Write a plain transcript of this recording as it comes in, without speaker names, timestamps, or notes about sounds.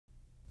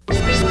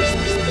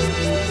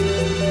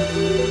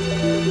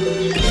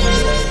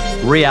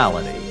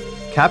reality,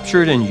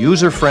 captured in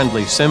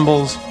user-friendly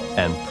symbols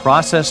and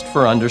processed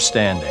for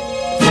understanding.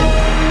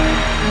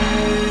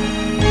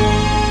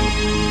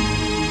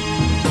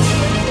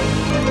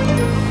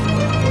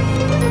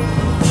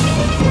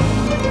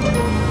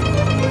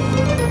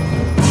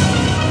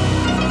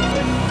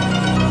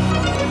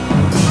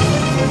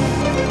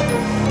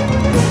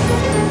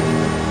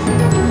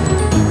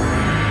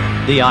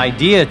 The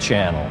Idea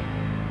Channel.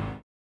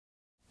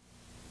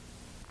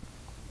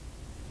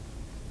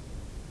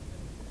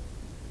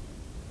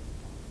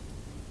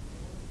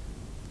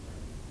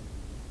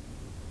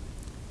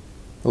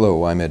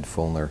 Hello, I'm Ed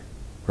Feulner,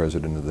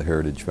 President of the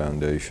Heritage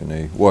Foundation,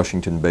 a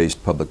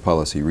Washington-based public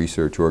policy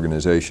research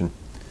organization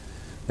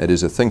that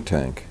is a think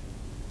tank.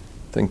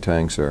 Think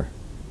tanks are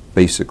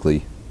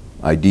basically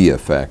idea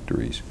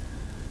factories,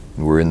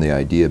 and we're in the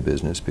idea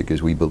business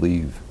because we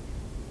believe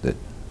that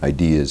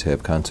ideas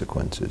have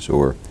consequences,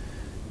 or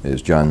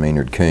as John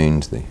Maynard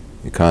Keynes, the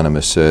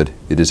economist, said,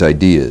 it is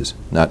ideas,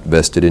 not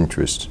vested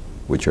interests,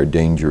 which are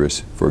dangerous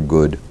for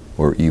good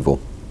or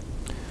evil.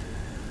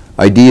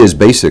 Ideas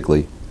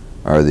basically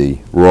are the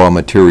raw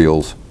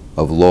materials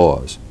of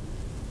laws,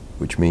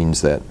 which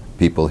means that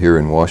people here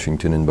in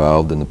Washington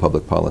involved in the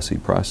public policy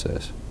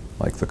process,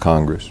 like the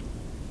Congress,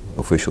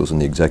 officials in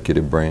the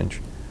executive branch,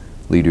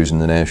 leaders in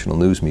the national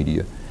news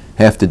media,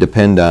 have to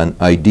depend on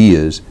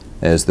ideas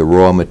as the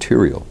raw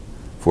material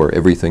for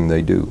everything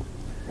they do.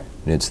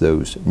 And it's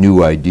those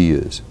new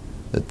ideas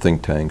that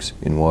think tanks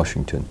in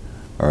Washington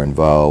are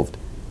involved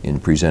in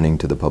presenting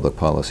to the public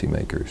policy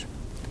makers.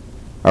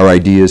 Our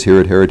ideas here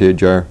at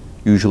Heritage are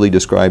usually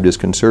described as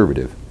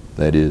conservative.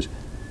 That is,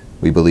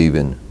 we believe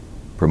in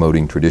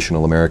promoting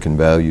traditional American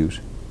values,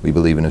 we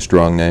believe in a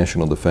strong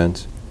national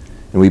defense,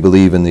 and we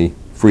believe in the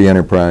free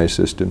enterprise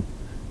system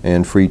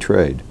and free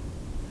trade.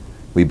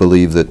 We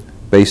believe that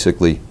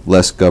basically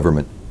less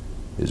government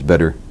is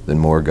better than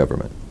more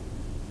government.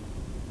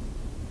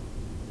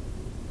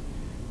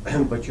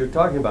 But you're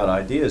talking about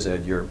ideas,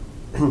 Ed.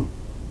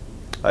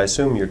 I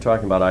assume you're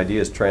talking about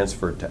ideas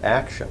transferred to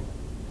action.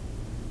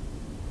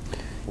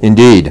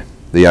 Indeed.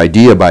 The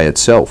idea by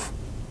itself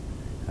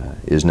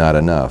is not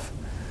enough.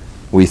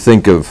 We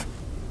think of,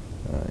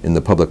 in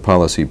the public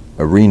policy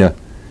arena,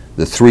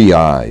 the three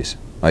I's: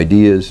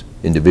 ideas,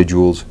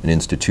 individuals, and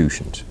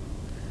institutions.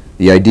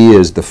 The idea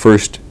is the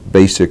first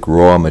basic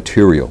raw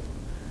material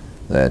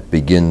that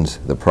begins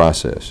the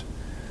process.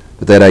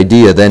 But that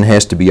idea then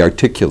has to be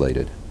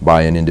articulated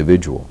by an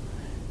individual,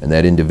 and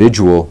that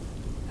individual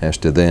has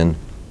to then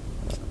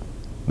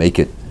make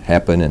it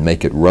happen and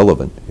make it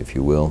relevant, if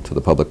you will, to the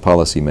public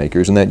policy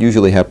makers, and that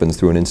usually happens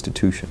through an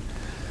institution.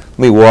 Let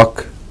me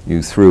walk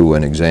you through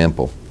an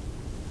example.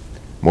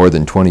 More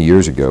than 20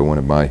 years ago, one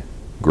of my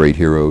great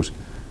heroes,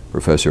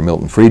 Professor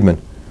Milton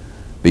Friedman,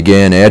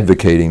 began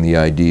advocating the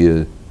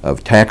idea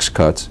of tax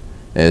cuts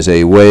as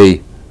a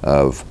way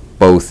of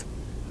both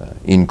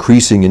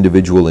increasing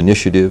individual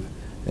initiative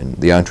and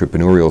the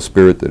entrepreneurial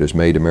spirit that has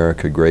made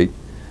America great,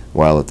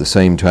 while at the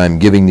same time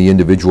giving the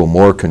individual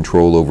more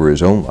control over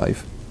his own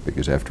life,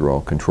 because after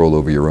all, control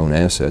over your own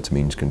assets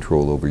means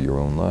control over your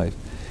own life,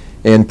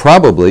 and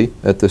probably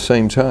at the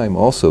same time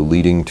also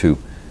leading to,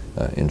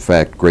 in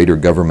fact, greater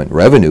government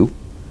revenue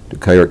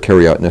to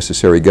carry out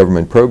necessary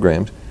government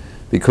programs,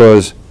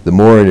 because the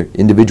more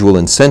individual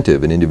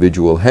incentive an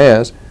individual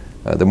has,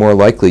 the more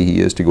likely he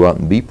is to go out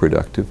and be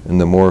productive,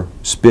 and the more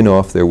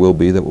spin-off there will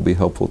be that will be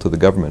helpful to the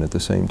government at the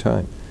same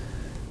time.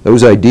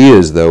 Those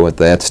ideas, though, at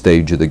that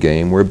stage of the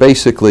game were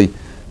basically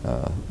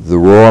the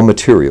raw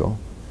material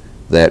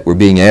that were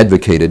being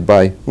advocated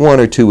by one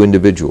or two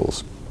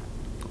individuals.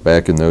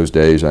 Back in those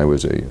days, I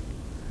was a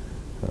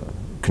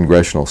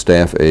congressional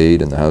staff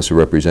aide in the House of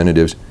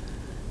Representatives,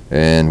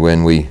 and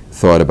when we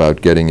thought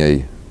about getting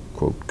a,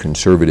 quote,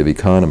 conservative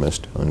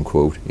economist,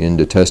 unquote, in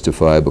to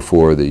testify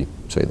before the,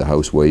 say, the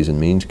House Ways and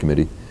Means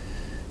Committee,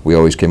 we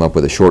always came up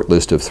with a short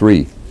list of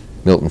three: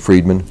 Milton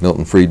Friedman,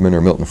 Milton Friedman,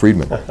 or Milton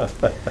Friedman.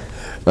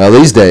 Well,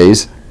 these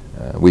days,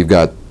 we've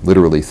got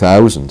literally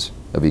thousands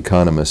of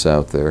economists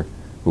out there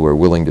who are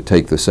willing to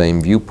take the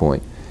same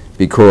viewpoint,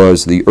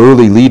 because the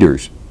early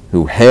leaders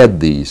who had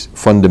these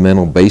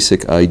fundamental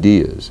basic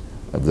ideas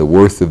of the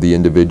worth of the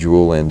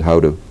individual and how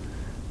to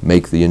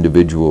make the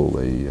individual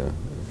a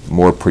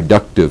more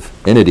productive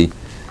entity,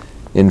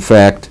 in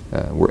fact,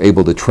 were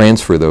able to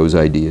transfer those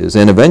ideas,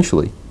 and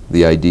eventually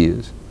the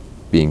ideas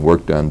being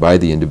worked on by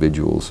the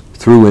individuals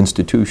through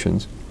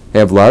institutions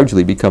have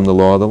largely become the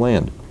law of the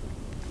land.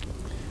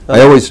 I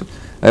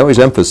always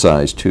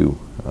emphasize, too,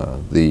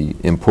 the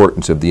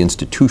importance of the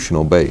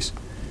institutional base.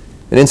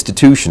 An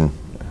institution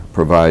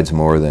provides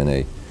more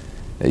than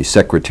a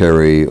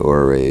secretary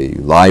or a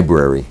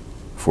library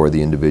for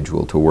the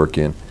individual to work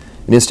in.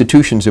 An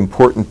institution is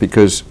important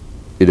because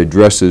it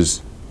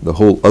addresses the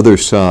whole other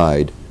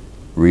side,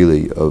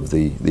 really, of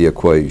the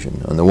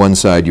equation. On the one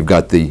side, you've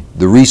got the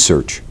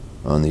research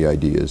on the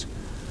ideas.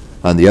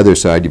 On the other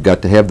side, you've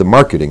got to have the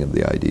marketing of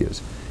the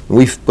ideas. And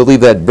we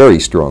believe that very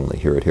strongly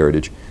here at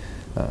Heritage.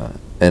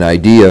 An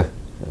idea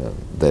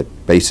that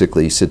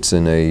basically sits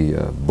in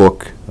a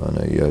book on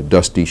a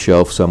dusty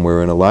shelf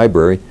somewhere in a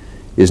library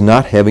is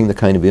not having the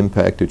kind of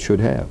impact it should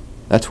have.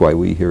 That's why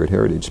we here at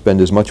Heritage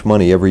spend as much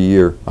money every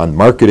year on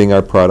marketing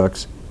our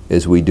products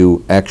as we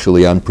do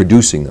actually on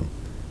producing them.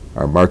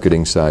 Our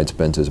marketing side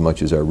spends as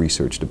much as our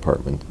research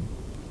department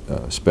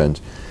spends,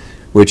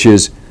 which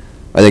is,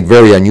 I think,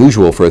 very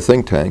unusual for a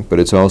think tank, but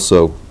it's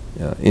also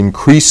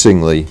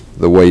increasingly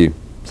the way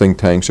think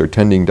tanks are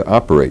tending to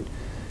operate.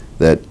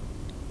 That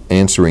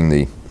answering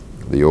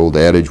the old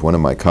adage, one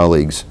of my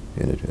colleagues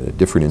in a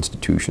different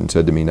institution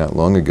said to me not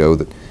long ago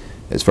that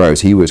as far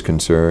as he was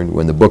concerned,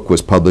 when the book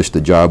was published,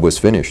 the job was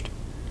finished.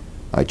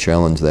 I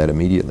challenged that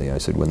immediately. I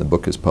said, when the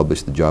book is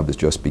published, the job is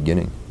just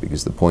beginning,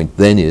 because the point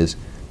then is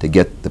to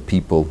get the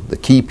people, the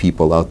key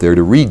people out there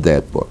to read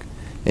that book,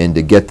 and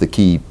to get the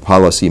key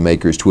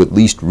policymakers to at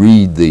least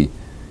read the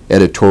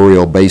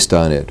editorial based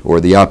on it,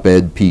 or the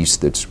op-ed piece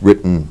that's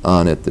written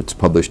on it that's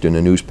published in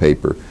a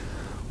newspaper,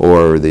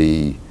 or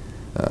the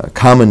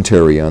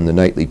commentary on the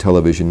nightly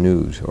television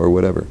news, or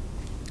whatever.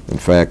 In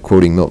fact,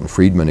 quoting Milton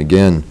Friedman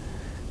again,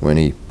 when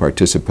he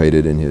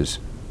participated in his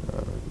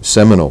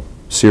seminal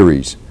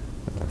series,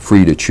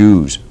 Free to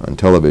Choose, on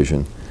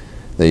television,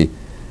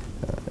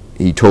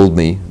 he told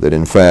me that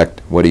in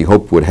fact what he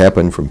hoped would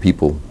happen from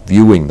people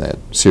viewing that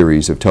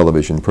series of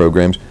television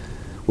programs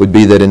would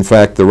be that in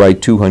fact the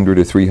right 200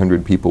 or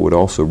 300 people would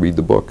also read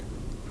the book.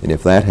 And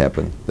if that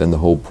happened, then the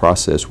whole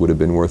process would have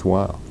been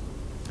worthwhile.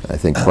 I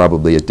think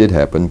probably it did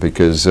happen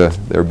because there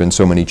have been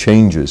so many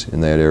changes in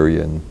that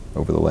area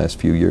over the last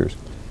few years.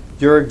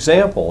 Your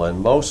example and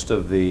most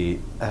of the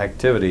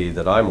activity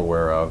that I'm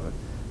aware of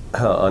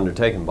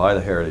undertaken by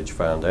the Heritage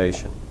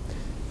Foundation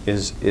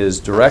is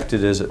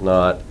directed, is it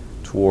not,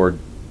 toward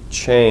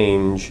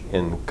change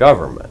in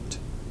government.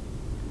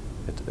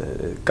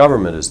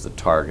 Government is the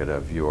target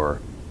of your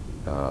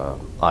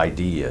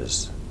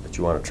ideas that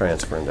you want to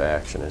transfer into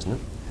action, isn't it?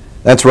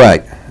 That's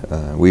right.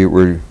 We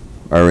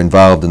are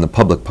involved in the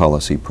public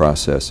policy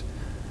process.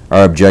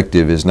 Our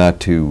objective is not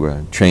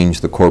to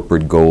change the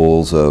corporate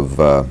goals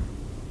of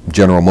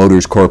General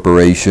Motors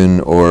Corporation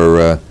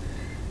or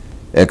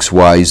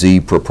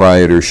XYZ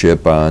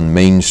proprietorship on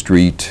Main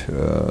Street,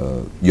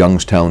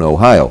 Youngstown,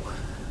 Ohio.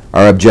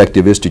 Our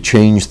objective is to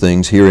change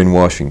things here in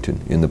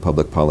Washington in the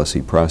public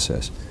policy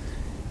process.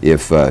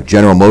 If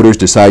General Motors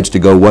decides to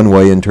go one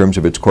way in terms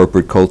of its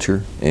corporate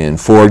culture, and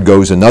Ford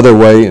goes another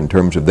way in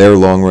terms of their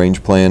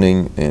long-range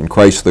planning, and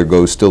Chrysler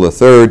goes still a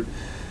third,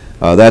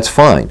 that's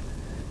fine.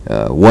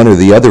 One or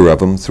the other of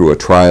them, through a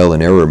trial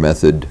and error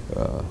method,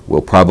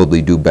 will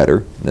probably do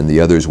better, and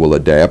the others will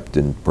adapt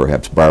and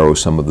perhaps borrow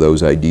some of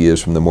those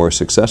ideas from the more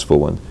successful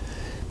ones.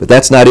 But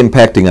that's not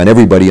impacting on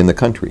everybody in the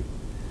country.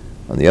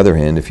 On the other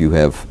hand, if you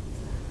have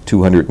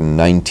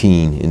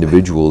 219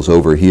 individuals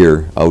over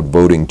here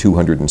outvoting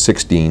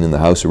 216 in the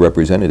House of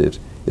Representatives,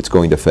 it's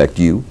going to affect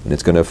you, and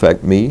it's going to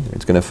affect me, and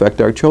it's going to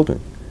affect our children.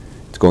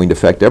 It's going to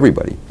affect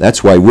everybody.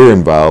 That's why we're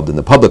involved in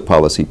the public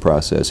policy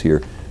process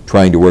here,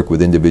 trying to work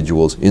with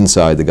individuals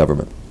inside the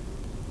government.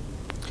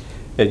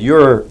 And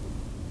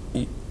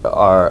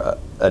are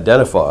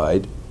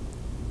identified,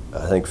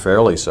 I think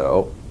fairly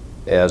so,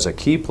 as a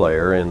key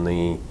player in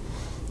the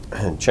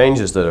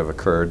changes that have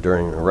occurred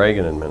during the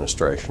Reagan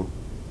administration.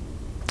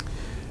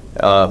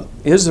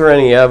 Is there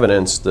any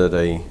evidence that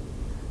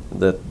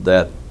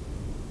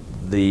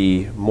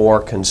the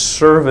more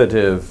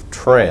conservative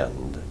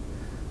trend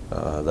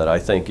that I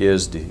think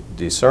is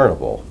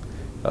discernible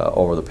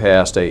over the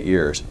past 8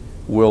 years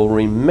will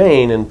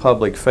remain in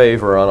public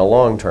favor on a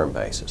long-term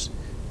basis?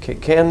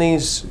 Can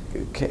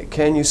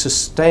you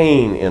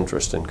sustain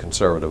interest in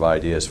conservative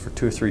ideas for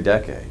 2 or 3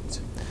 decades?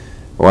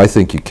 Well, I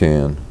think you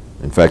can.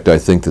 In fact, I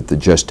think that the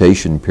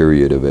gestation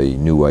period of a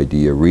new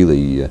idea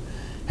really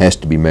has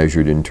to be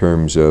measured in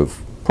terms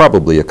of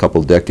probably a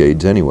couple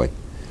decades anyway.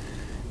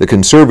 The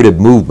conservative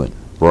movement,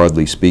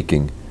 broadly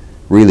speaking,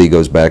 really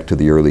goes back to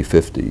the early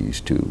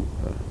 50s, to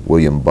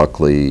William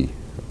Buckley,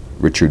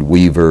 Richard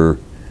Weaver,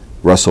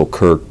 Russell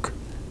Kirk,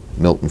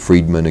 Milton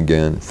Friedman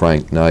again,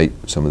 Frank Knight,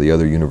 some of the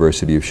other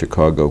University of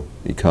Chicago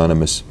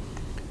economists,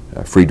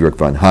 Friedrich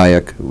von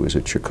Hayek, who was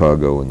at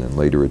Chicago and then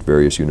later at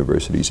various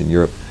universities in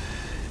Europe.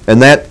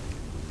 And that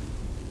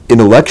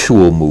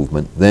intellectual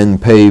movement then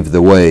paved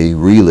the way,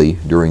 really,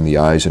 during the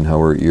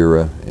Eisenhower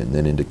era and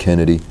then into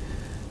Kennedy,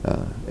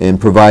 and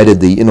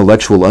provided the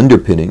intellectual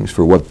underpinnings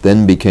for what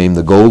then became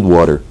the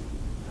Goldwater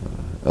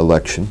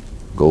election,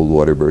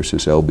 Goldwater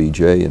versus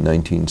LBJ in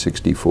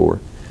 1964,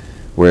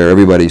 where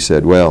everybody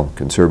said, well,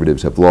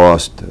 conservatives have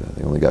lost.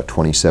 They only got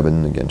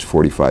 27 against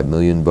 45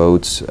 million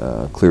votes.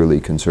 Clearly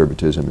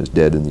conservatism is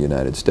dead in the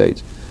United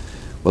States.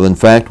 Well, in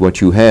fact,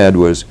 what you had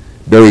was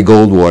Barry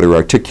Goldwater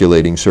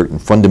articulating certain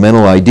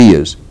fundamental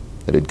ideas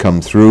that had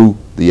come through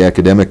the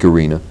academic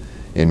arena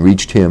and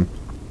reached him.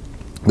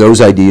 Those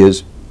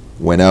ideas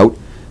went out.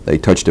 They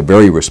touched a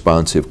very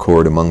responsive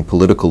chord among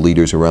political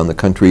leaders around the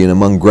country and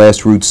among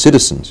grassroots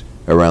citizens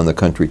around the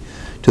country,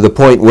 to the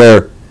point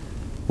where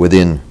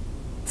within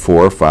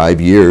 4 or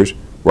 5 years,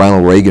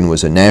 Ronald Reagan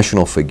was a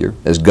national figure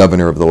as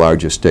governor of the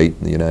largest state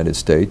in the United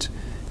States,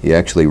 He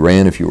actually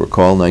ran, if you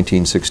recall,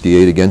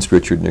 1968 against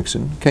Richard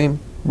Nixon, came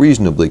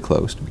reasonably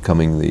close to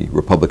becoming the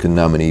Republican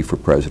nominee for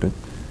president.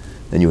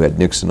 Then you had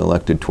Nixon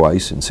elected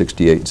twice in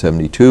 68 and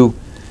 72.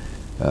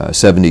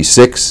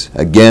 76,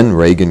 again,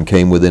 Reagan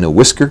came within a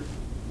whisker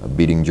of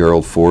beating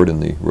Gerald Ford in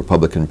the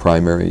Republican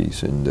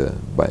primaries and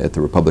at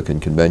the Republican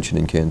convention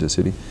in Kansas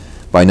City.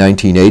 By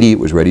 1980, it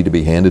was ready to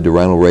be handed to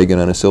Ronald Reagan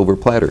on a silver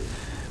platter.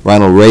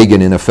 Ronald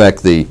Reagan, in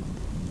effect, the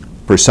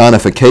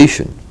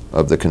personification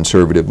of the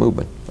conservative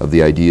movement, of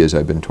the ideas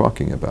I've been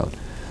talking about.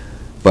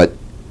 But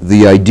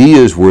the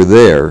ideas were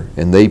there,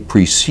 and they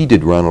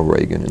preceded Ronald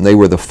Reagan, and they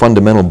were the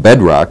fundamental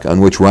bedrock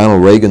on which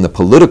Ronald Reagan, the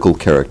political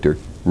character,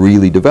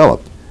 really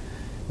developed.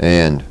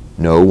 And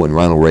no, when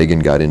Ronald Reagan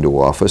got into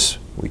office,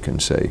 we can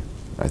say,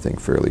 I think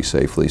fairly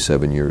safely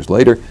 7 years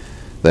later,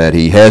 that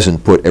he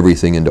hasn't put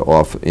everything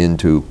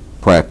into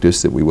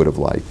practice that we would have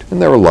liked.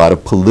 And there are a lot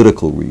of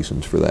political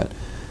reasons for that.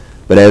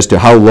 But as to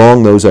how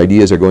long those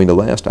ideas are going to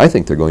last, I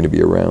think they're going to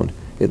be around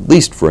at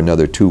least for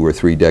another 2 or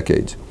 3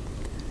 decades.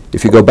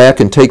 If you go back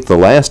and take the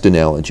last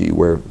analogy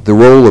where the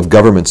role of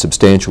government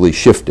substantially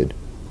shifted,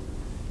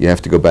 you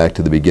have to go back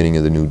to the beginning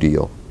of the New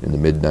Deal in the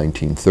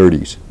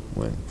mid-1930s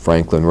when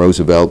Franklin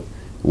Roosevelt,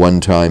 one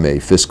time a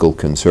fiscal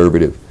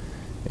conservative,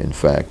 in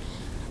fact,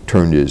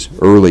 turned his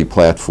early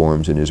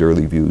platforms and his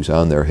early views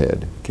on their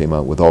head, came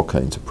out with all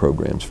kinds of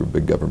programs for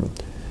big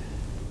government.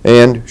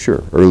 And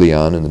sure, early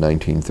on in the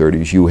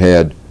 1930s, you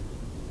had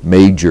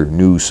major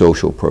new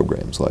social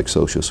programs like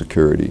Social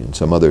Security and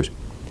some others.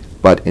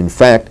 But in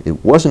fact,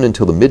 it wasn't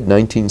until the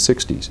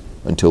mid-1960s,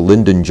 until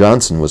Lyndon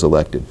Johnson was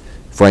elected.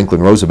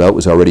 Franklin Roosevelt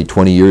was already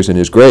 20 years in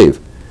his grave.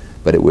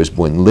 But it was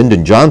when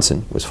Lyndon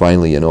Johnson was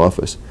finally in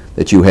office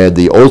that you had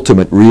the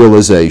ultimate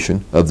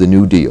realization of the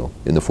New Deal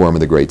in the form of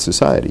the Great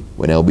Society,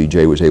 when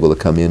LBJ was able to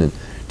come in and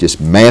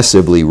just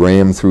massively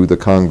ram through the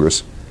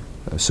Congress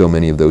so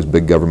many of those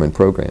big government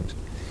programs.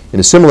 In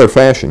a similar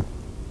fashion,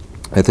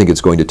 I think it's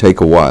going to take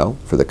a while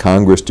for the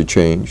Congress to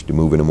change, to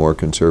move in a more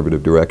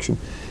conservative direction.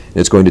 And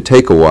it's going to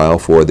take a while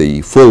for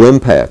the full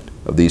impact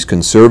of these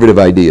conservative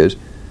ideas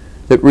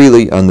that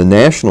really, on the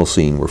national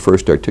scene, were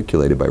first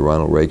articulated by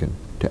Ronald Reagan,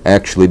 to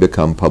actually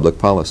become public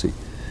policy.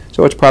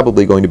 So it's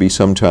probably going to be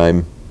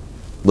sometime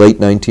late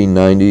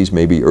 1990s,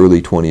 maybe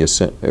early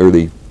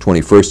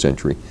 21st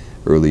century,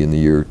 early in the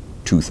year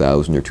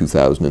 2000 or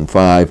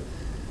 2005,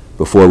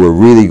 before we're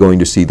really going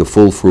to see the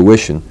full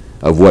fruition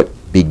of what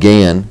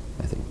began,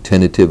 I think,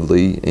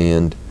 tentatively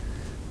and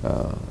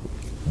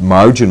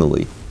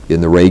marginally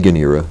in the Reagan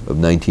era of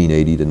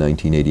 1980 to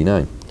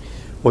 1989.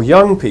 Well,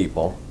 young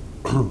people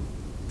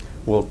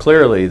will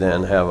clearly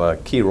then have a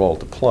key role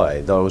to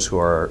play. Those who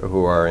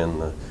are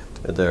in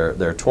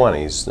their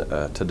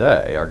 20s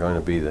today are going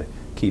to be the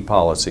key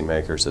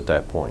policymakers at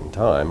that point in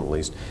time, at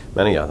least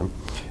many of them.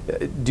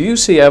 Do you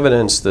see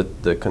evidence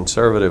that the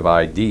conservative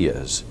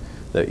ideas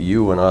that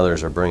you and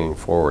others are bringing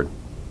forward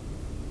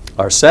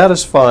are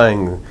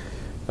satisfying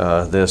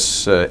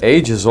this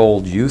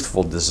ages-old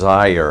youthful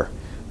desire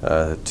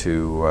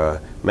to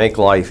make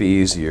life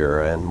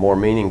easier and more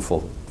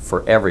meaningful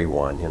for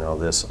everyone, you know,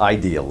 this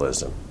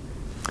idealism?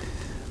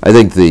 I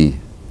think the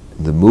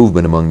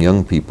movement among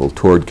young people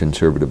toward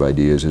conservative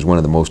ideas is one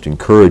of the most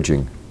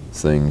encouraging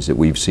things that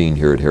we've seen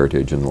here at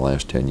Heritage in the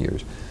last 10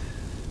 years.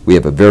 We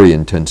have a very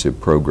intensive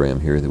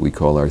program here that we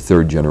call our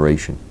Third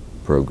Generation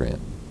program.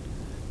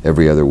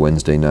 Every other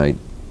Wednesday night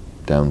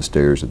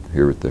downstairs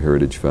here at the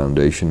Heritage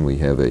Foundation, we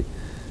have a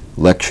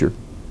lecture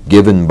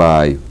given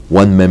by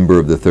one member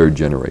of the third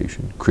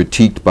generation,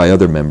 critiqued by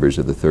other members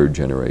of the third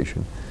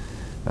generation.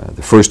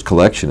 The first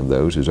collection of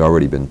those has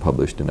already been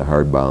published in a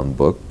hardbound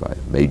book by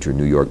a major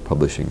New York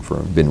publishing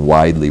firm, been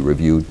widely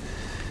reviewed.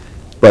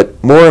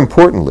 But more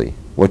importantly,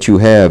 what you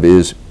have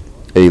is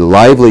a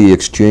lively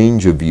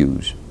exchange of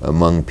views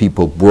among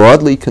people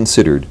broadly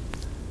considered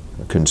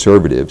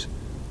conservatives,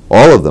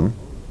 all of them,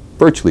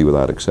 virtually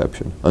without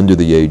exception, under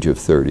the age of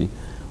 30,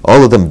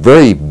 all of them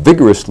very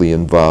vigorously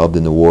involved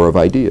in the war of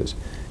ideas.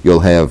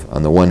 You'll have,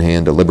 on the one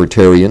hand, a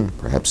libertarian,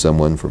 perhaps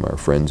someone from our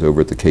friends over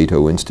at the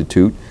Cato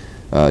Institute,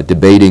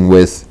 debating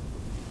with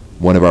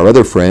one of our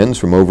other friends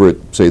from over at,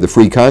 say, the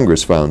Free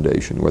Congress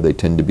Foundation, where they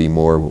tend to be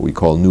more what we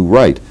call New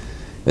Right,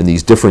 and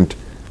these different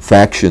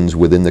factions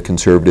within the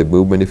conservative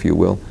movement, if you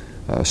will,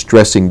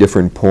 stressing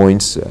different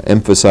points,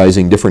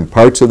 emphasizing different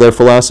parts of their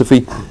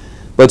philosophy,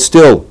 but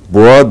still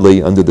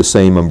broadly under the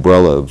same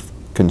umbrella of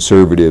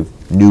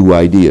conservative new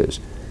ideas.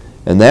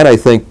 And that, I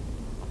think,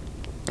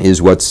 is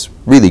what's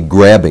really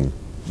grabbing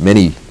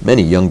many,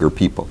 many younger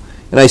people.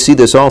 And I see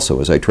this also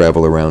as I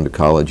travel around to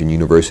college and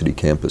university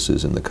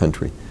campuses in the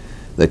country,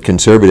 that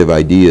conservative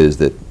ideas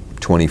that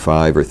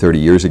 25 or 30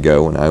 years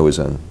ago when I was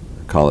on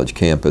a college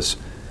campus,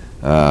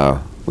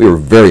 we were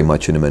very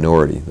much in a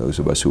minority, those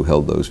of us who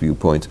held those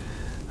viewpoints,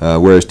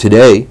 whereas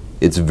today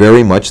it's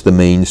very much the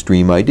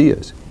mainstream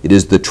ideas. It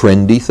is the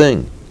trendy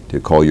thing to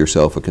call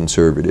yourself a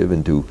conservative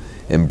and to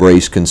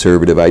embrace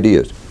conservative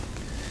ideas.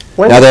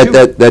 Now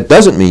that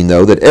doesn't mean,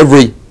 though, that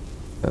every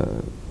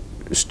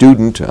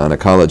student on a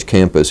college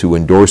campus who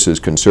endorses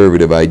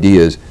conservative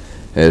ideas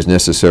has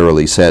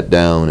necessarily sat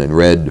down and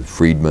read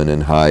Friedman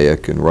and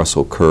Hayek and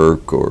Russell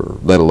Kirk, or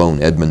let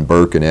alone Edmund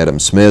Burke and Adam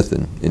Smith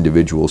and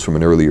individuals from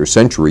an earlier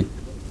century,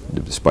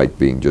 despite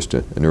being just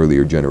an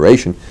earlier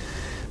generation.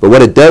 But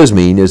what it does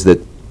mean is that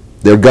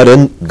their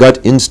gut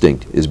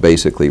instinct is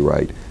basically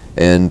right.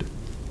 And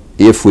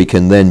if we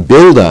can then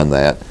build on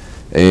that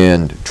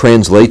and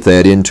translate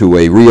that into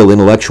a real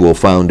intellectual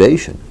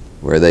foundation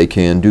where they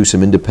can do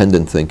some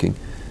independent thinking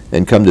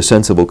and come to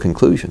sensible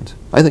conclusions,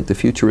 I think the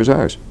future is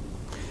ours.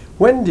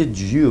 When did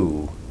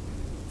you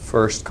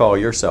first call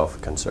yourself a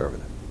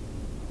conservative?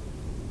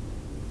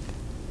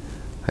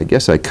 I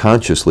guess I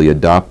consciously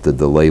adopted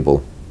the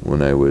label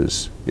when I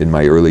was in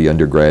my early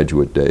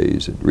undergraduate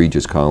days at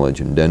Regis College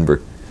in Denver,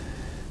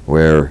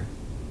 where,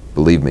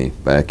 believe me,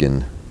 back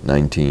in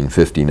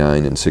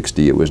 1959 and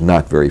 60, it was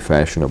not very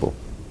fashionable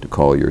to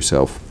call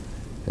yourself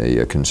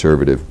a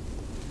conservative.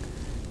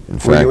 In Were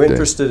fact, you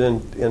interested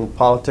in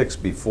politics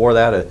before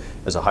that?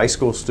 As a high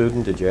school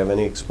student, did you have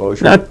any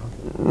exposure?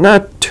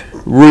 Not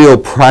real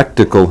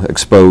practical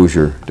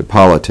exposure to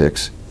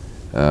politics.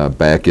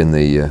 Back in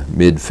the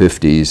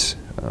mid-50s,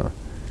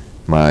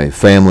 my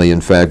family, in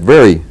fact,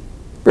 very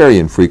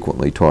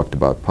infrequently talked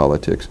about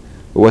politics.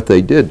 But what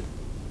they did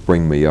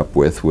bring me up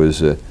with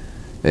was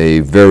a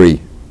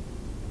very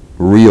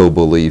real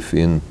belief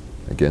in,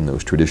 again,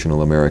 those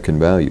traditional American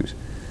values.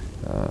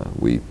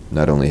 We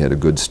not only had a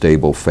good,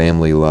 stable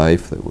family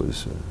life that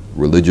was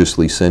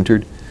religiously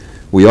centered,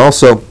 I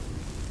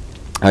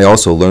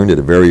also learned at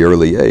a very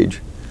early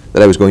age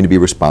that I was going to be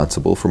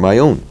responsible for my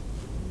own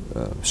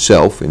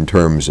self in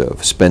terms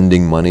of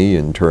spending money,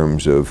 in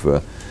terms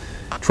of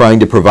trying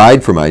to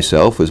provide for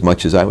myself as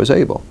much as I was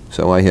able.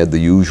 So I had the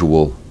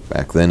usual,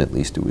 back then at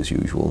least it was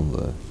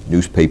usual,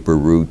 newspaper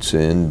routes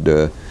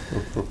and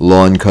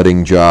lawn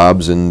cutting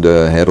jobs, and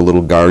had a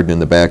little garden in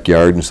the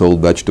backyard and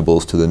sold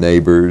vegetables to the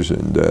neighbors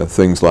and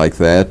things like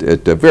that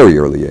at a very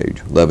early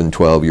age, 11,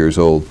 12 years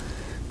old.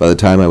 By the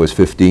time I was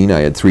 15, I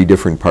had 3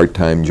 different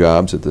part-time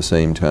jobs at the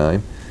same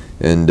time,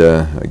 and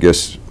I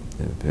guess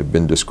have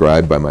been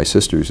described by my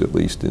sisters, at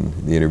least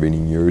in the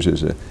intervening years,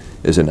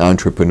 as an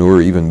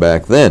entrepreneur even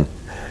back then.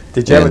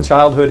 Did you have a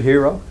childhood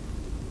hero?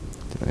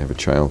 Did I have a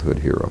childhood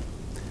hero?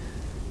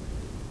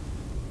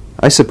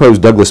 I suppose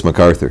Douglas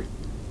MacArthur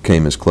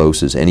came as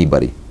close as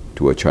anybody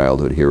to a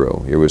childhood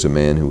hero. Here was a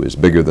man who was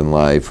bigger than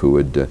life, who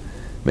had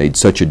made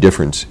such a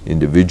difference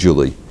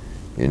individually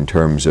in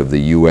terms of the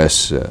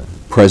U.S.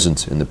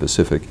 Presence in the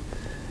Pacific.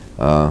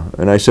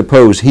 And I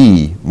suppose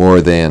he,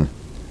 more than,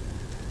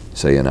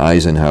 say, an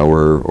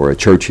Eisenhower or a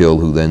Churchill,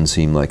 who then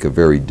seemed like a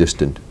very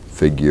distant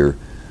figure,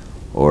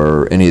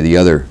 or any of the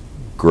other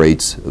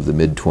greats of the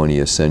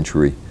mid-20th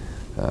century,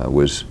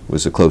 was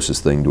the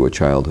closest thing to a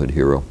childhood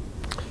hero.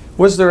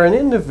 Was there an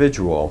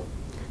individual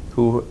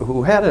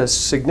who had a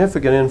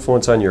significant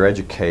influence on your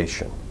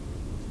education?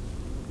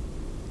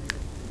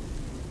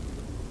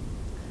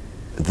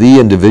 The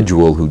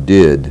individual who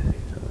did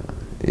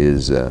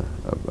is a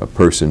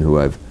person who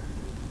I've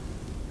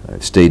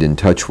stayed in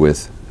touch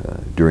with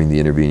during the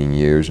intervening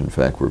years. In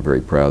fact, we're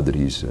very proud that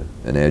he's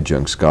an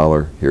adjunct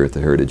scholar here at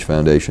the Heritage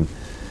Foundation.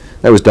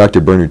 That was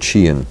Dr. Bernard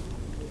Sheehan.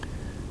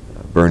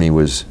 Bernie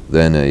was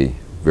then a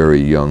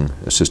very young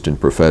assistant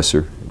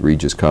professor at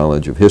Regis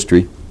College of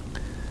History.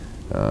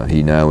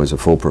 He now is a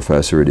full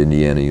professor at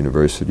Indiana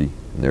University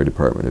in their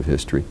Department of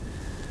History.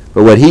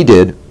 But what he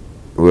did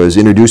was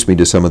introduce me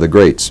to some of the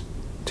greats,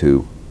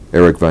 to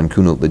Erich von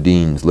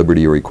Kuhnelt-Ledeen's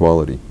Liberty or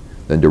Equality,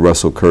 then to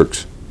Russell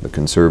Kirk's The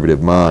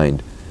Conservative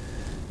Mind,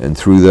 and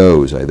through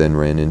those I then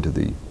ran into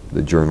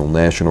the journal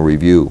National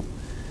Review.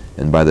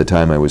 And by the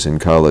time I was in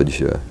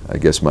college, I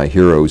guess my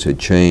heroes had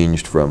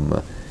changed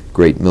from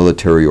great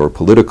military or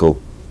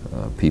political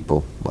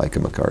people like a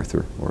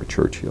MacArthur or a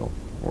Churchill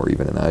or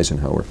even an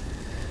Eisenhower,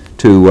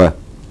 to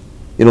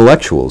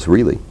intellectuals,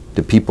 really,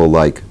 to people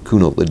like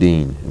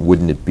Kuhnelt-Ledeen.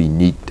 Wouldn't it be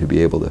neat to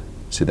be able to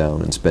sit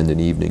down and spend an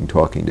evening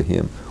talking to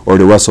him? Or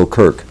to Russell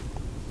Kirk,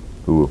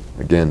 who,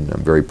 again,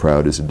 I'm very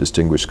proud is a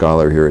distinguished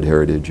scholar here at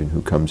Heritage and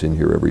who comes in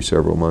here every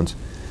several months.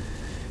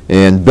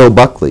 And Bill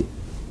Buckley,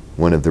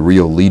 one of the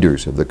real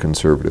leaders of the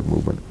conservative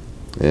movement.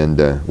 And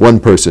one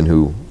person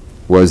who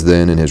was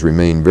then and has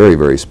remained very,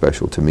 very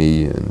special to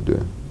me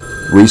and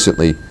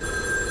recently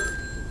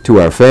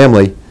to our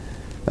family,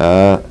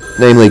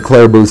 namely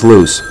Clare Boothe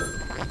Luce.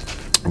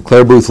 And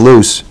Clare Boothe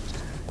Luce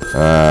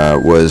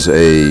was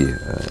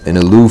an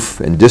aloof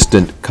and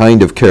distant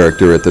kind of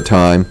character at the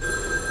time,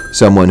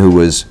 someone who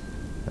was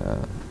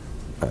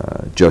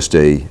just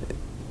an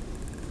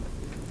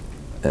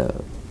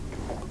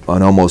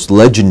almost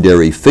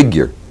legendary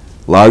figure,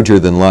 larger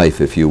than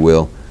life, if you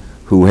will,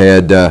 who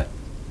had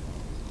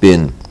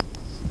been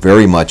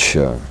very much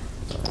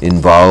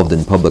involved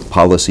in public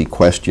policy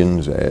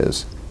questions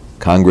as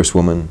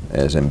Congresswoman,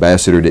 as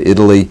ambassador to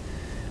Italy,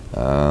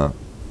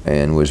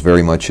 and was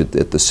very much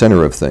at the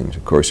center of things.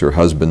 Of course, her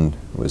husband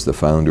was the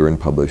founder and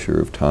publisher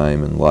of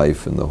Time and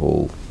Life and the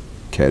whole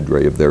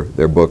cadre of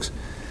their books.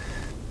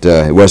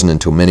 It wasn't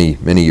until many,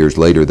 many years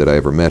later that I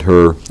ever met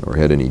her or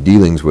had any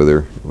dealings with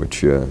her,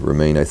 which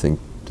remain, I think,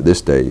 to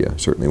this day,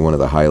 certainly one of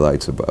the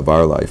highlights of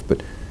our life.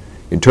 But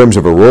in terms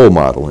of a role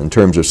model, in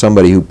terms of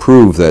somebody who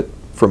proved that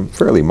from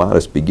fairly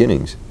modest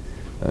beginnings,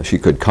 she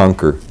could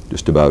conquer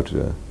just about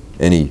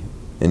any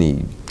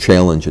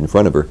challenge in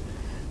front of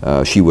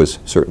her, she was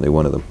certainly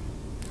one of them.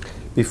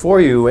 Before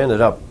you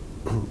ended up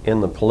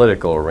in the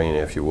political arena,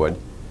 if you would,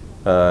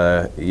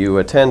 you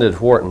attended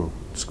Wharton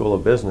School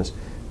of Business.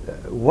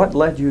 What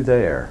led you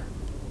there?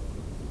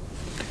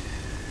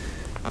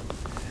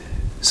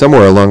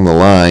 Somewhere along the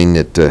line,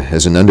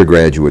 as an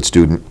undergraduate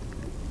student,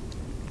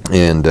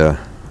 and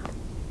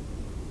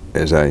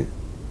as I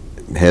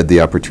had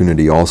the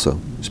opportunity also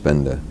to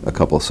spend a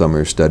couple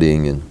summers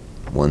studying,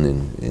 one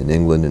in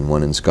England and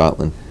one in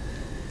Scotland,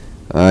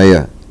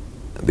 I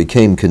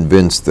became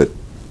convinced that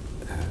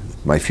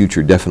my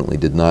future definitely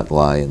did not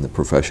lie in the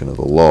profession of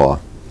the law.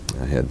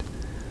 I had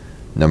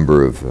a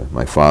number of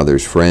my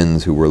father's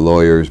friends who were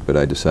lawyers, but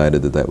I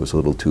decided that that was a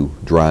little too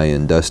dry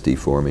and dusty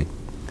for me.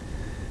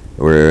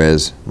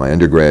 Whereas my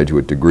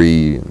undergraduate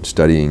degree in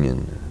studying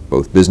in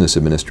both business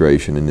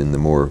administration and in the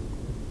more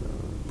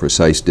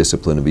precise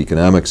discipline of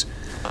economics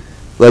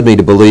led me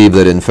to believe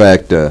that, in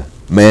fact,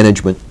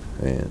 management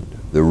and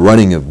the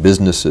running of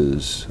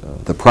businesses,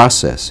 the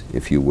process,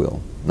 if you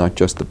will, not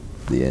just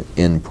the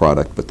end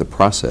product, but the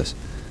process,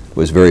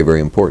 was very, very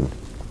important.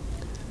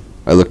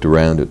 I looked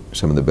around at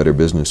some of the better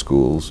business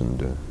schools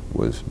and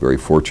was very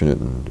fortunate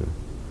and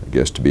I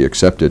guess to be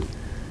accepted.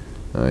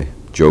 I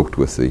joked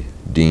with the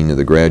dean of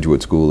the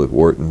graduate school at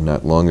Wharton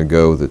not long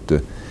ago that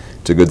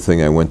it's a good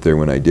thing I went there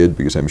when I did,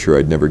 because I'm sure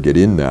I'd never get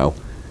in now.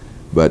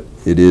 But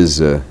it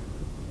is, I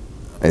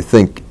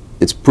think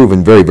it's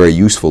proven very, very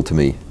useful to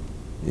me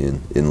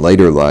in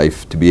later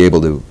life to be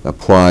able to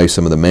apply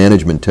some of the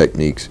management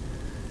techniques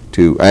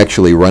to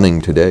actually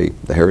running today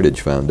the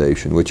Heritage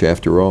Foundation, which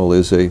after all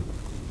is a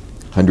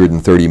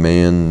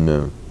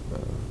 130-man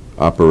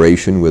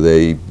operation with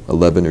a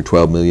 $11 or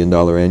 $12 million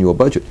annual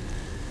budget.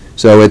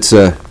 So it's,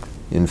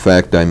 in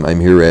fact, I'm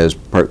here as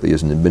partly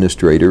as an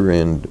administrator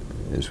and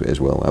as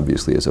well,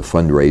 obviously, as a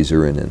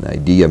fundraiser and an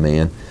idea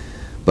man.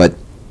 But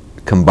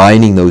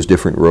combining those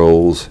different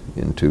roles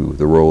into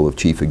the role of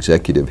chief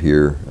executive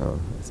here, I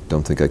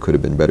don't think I could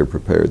have been better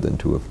prepared than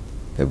to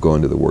have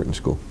gone to the Wharton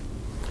School.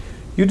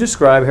 You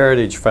describe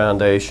Heritage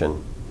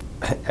Foundation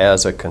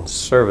as a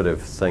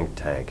conservative think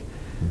tank.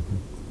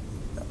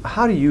 Mm-hmm.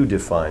 How do you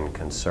define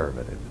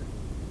conservative?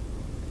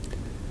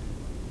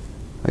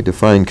 I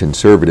define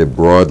conservative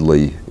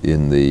broadly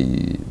in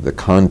the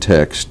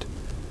context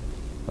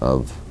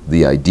of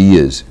the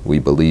ideas we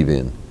believe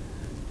in.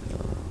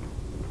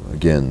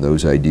 Again,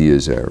 those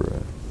ideas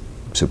are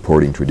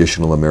supporting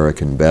traditional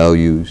American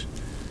values,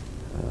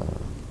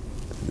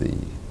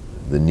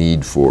 the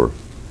need for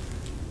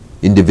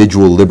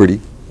individual liberty,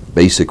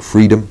 basic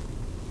freedom,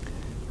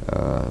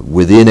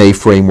 within a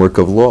framework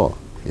of law,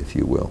 if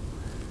you will,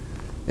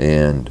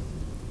 and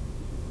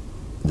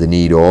the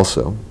need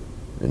also,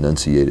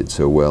 enunciated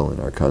so well in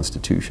our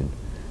Constitution,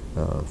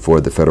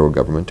 for the federal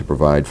government to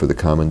provide for the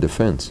common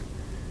defense.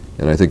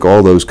 And I think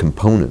all those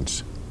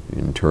components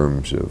in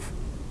terms of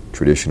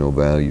traditional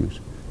values,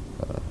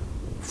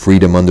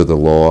 freedom under the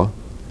law,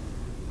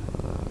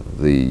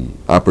 the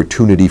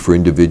opportunity for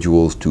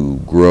individuals to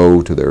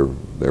grow to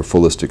their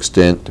fullest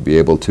extent, to be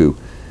able to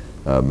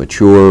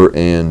mature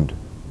and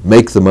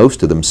make the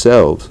most of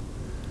themselves,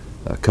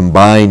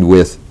 combined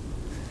with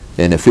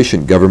an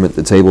efficient government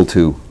that's able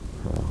to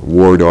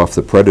ward off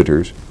the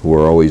predators who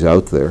are always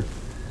out there,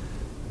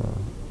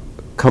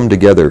 come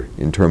together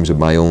in terms of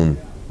my own,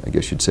 I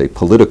guess you'd say,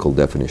 political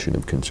definition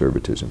of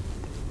conservatism.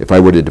 If I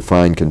were to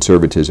define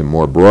conservatism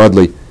more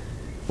broadly,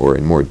 or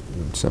in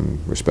some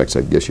respects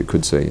I guess you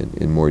could say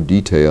in more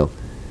detail,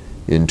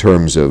 in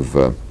terms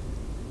of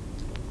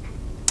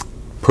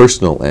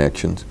personal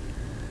actions,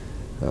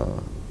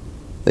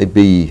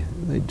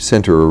 they'd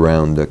center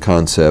around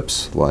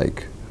concepts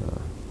like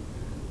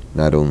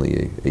not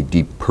only a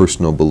deep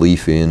personal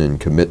belief in and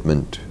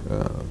commitment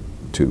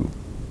to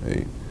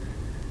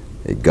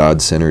a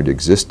God-centered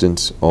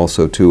existence,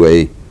 also to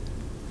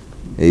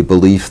a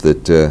belief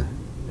that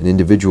an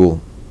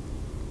individual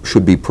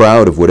should be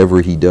proud of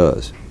whatever he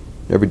does.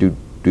 Never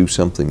do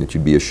something that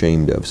you'd be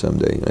ashamed of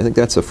someday. And I think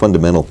that's a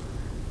fundamental,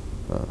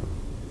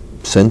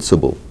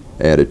 sensible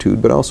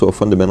attitude, but also a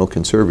fundamental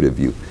conservative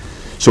view.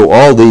 So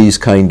all these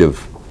kind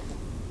of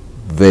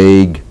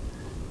vague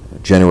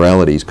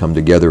generalities come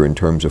together in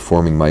terms of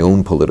forming my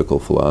own political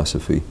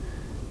philosophy,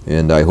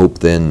 and I hope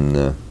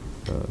then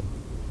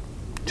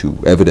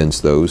to evidence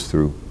those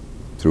through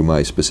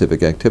my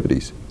specific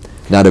activities.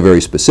 Not a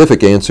very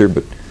specific answer,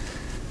 but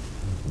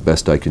the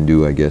best I can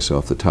do, I guess,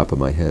 off the top of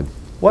my head.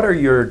 What are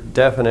your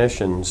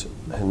definitions,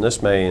 and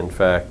this may in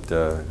fact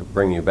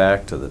bring you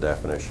back to the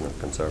definition of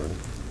conservative,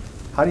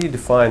 how do you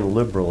define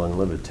liberal and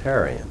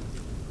libertarian?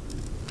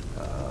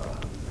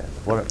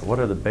 What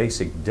are the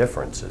basic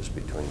differences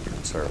between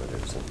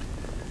conservatives and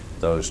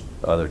those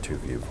other two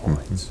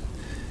viewpoints?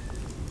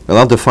 Mm-hmm. Well,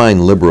 I'll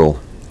define liberal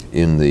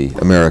in the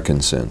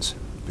American sense,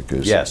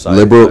 because yes,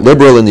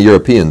 liberal in the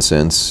European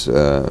sense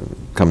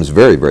comes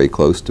very, very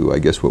close to, I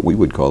guess, what we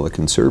would call a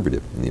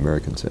conservative in the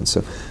American sense.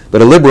 So,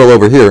 but a liberal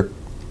over here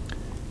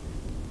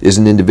is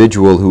an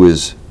individual who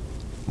is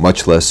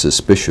much less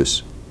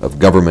suspicious of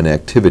government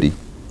activity,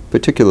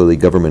 particularly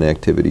government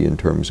activity in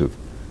terms of,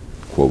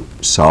 quote,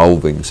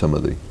 solving some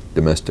of the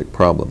domestic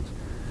problems.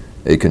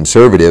 A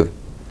conservative,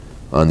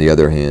 on the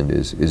other hand,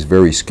 is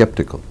very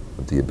skeptical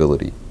of the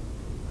ability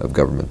of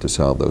government to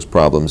solve those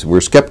problems.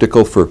 We're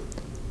skeptical for,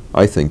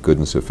 I think, good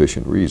and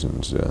sufficient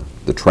reasons.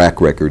 The track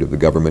record of the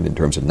government in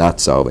terms of not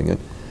solving it,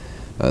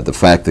 the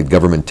fact that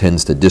government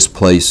tends to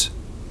displace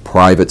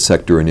private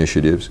sector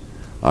initiatives,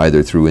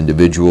 either through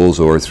individuals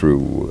or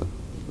through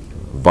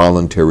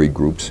voluntary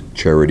groups,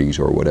 charities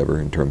or whatever,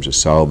 in terms of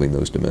solving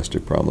those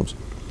domestic problems.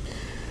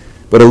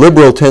 But a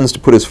liberal tends to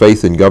put his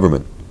faith in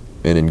government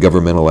and in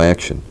governmental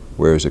action,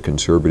 whereas a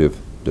conservative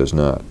does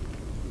not.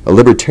 A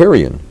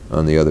libertarian,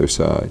 on the other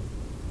side,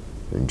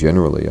 and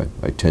generally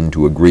I tend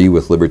to agree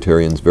with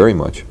libertarians very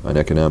much on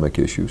economic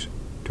issues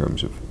in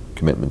terms of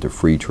commitment to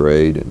free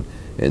trade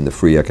and the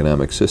free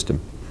economic system.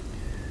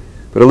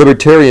 But a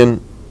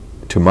libertarian,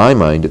 to my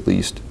mind at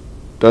least,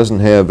 doesn't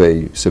have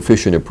a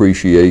sufficient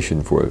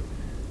appreciation for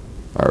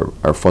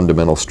our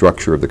fundamental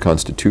structure of the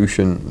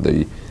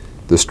Constitution,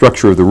 the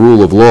structure of the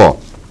rule of law,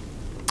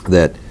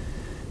 that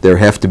there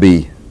have to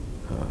be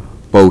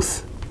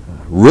both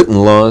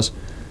written laws,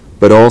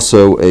 but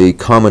also a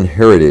common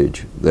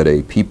heritage that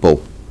a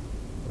people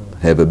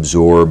have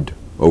absorbed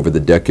over the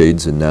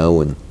decades, and now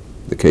in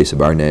the case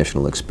of our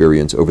national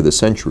experience over the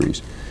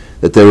centuries,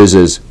 that there is,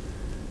 as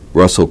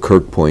Russell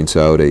Kirk points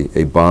out,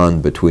 a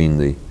bond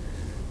between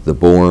the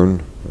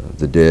born,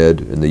 the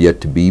dead, and the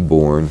yet-to-be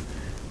born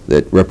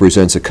that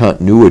represents a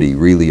continuity,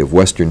 really, of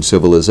Western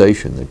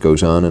civilization that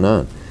goes on.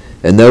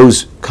 And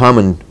those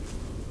common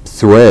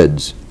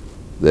threads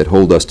that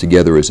hold us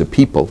together as a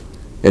people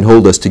and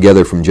hold us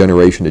together from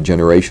generation to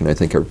generation, I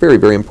think, are very,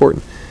 very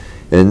important.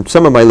 And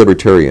some of my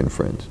libertarian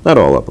friends, not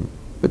all of them,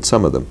 but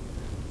some of them,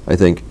 I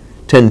think,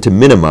 tend to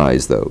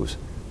minimize those.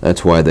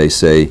 That's why they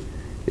say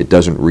it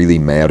doesn't really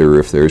matter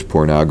if there's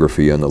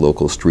pornography on the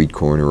local street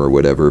corner or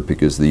whatever,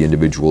 because the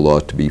individual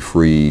ought to be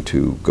free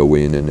to go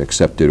in and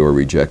accept it or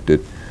reject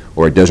it.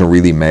 Or it doesn't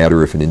really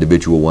matter if an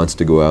individual wants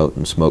to go out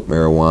and smoke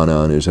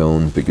marijuana on his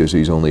own because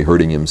he's only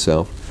hurting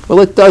himself. Well,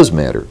 it does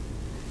matter.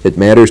 It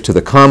matters to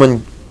the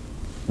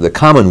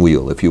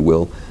commonweal, if you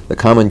will, the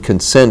common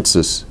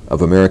consensus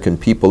of American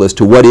people as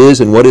to what is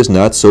and what is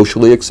not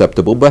socially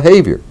acceptable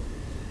behavior,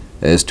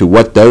 as to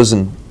what does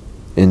and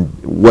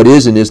what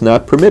is and is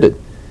not permitted.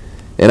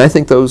 And I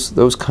think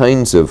those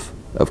kinds of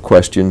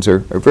questions are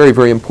very,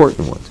 very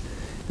important ones.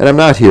 And I'm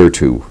not here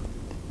to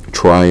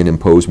try and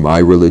impose my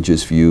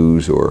religious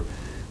views or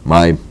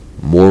my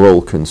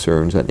moral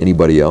concerns on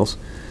anybody else.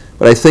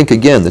 But I think,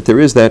 again, that there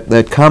is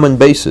that common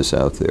basis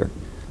out there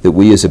that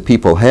we as a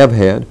people have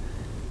had,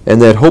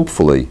 and that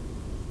hopefully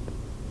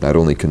not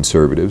only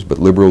conservatives, but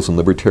liberals and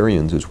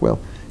libertarians as well,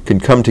 can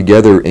come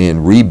together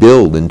and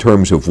rebuild in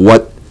terms of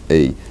what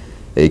a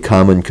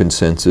common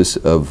consensus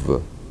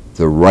of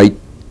the right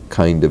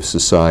kind of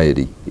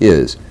society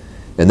is.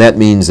 And that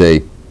means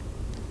a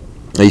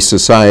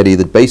society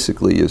that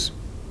basically is,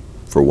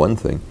 for one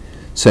thing,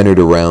 centered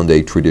around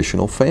a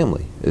traditional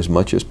family as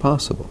much as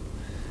possible.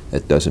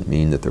 That doesn't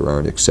mean that there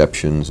aren't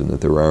exceptions and that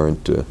there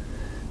aren't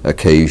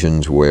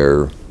occasions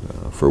where,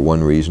 for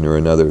one reason or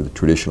another, the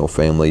traditional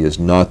family is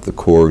not the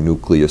core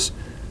nucleus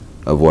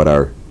of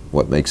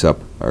what makes up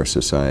our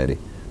society.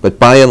 But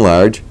by and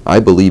large, I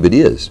believe it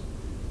is.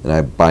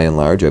 And by and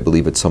large, I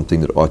believe it's something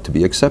that ought to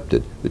be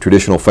accepted. The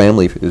traditional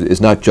family is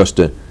not just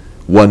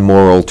one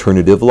more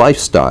alternative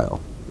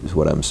lifestyle, is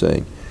what I'm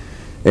saying.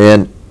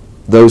 And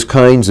those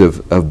kinds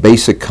of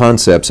basic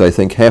concepts, I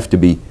think, have to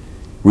be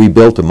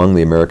rebuilt among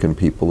the American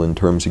people in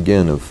terms,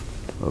 again,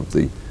 of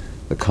the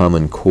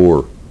common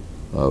core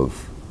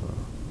of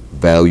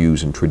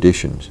values and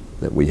traditions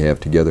that we have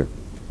together.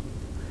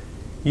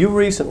 You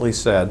recently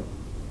said,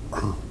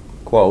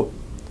 quote,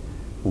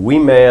 "We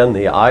man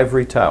the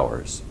ivory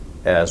towers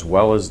as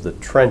well as the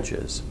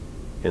trenches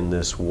in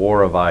this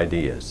war of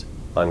ideas,"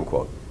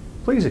 unquote.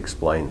 Please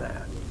explain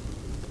that.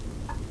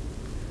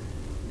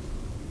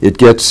 It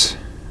gets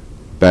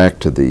back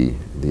to the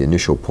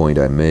initial point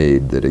I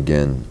made that,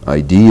 again,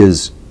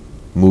 ideas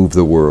move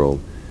the world,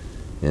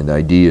 and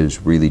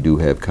ideas really do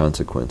have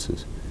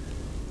consequences.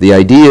 The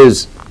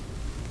ideas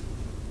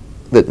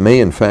that may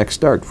in fact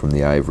start from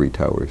the ivory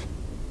towers,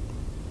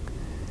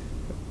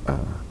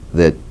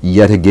 that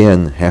yet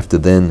again have to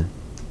then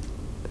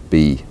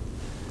be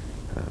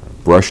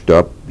brushed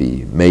up,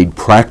 be made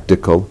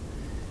practical,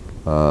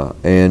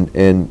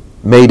 and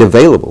made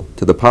available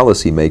to the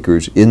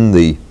policymakers in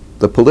the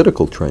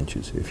political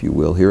trenches, if you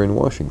will, here in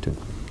Washington.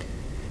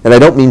 And I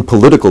don't mean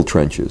political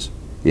trenches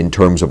in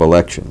terms of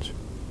elections.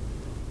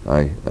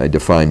 I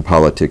define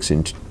politics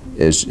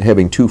as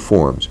having two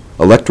forms: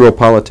 electoral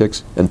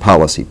politics and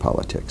policy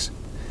politics.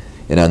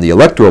 And on the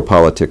electoral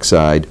politics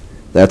side,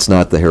 that's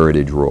not the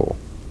heritage role.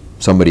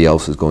 Somebody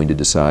else is going to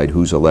decide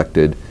who's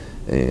elected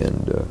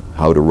and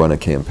how to run a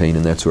campaign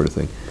and that sort of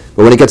thing.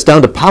 But when it gets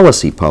down to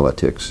policy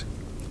politics,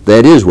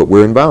 That is what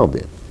we're involved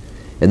in.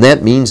 And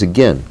that means,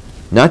 again,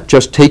 not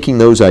just taking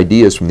those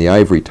ideas from the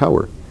ivory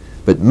tower,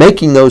 but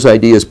making those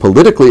ideas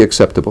politically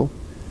acceptable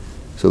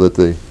so that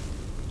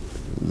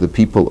the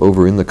people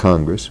over in the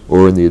Congress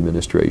or in the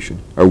administration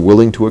are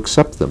willing to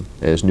accept them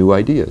as new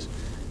ideas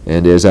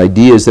and as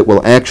ideas that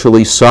will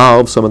actually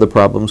solve some of the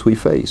problems we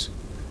face.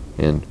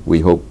 And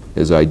we hope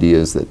as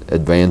ideas that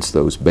advance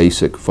those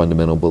basic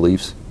fundamental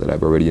beliefs that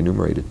I've already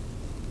enumerated.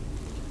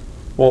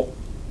 Well,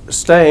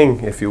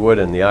 staying, if you would,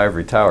 in the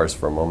ivory towers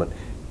for a moment,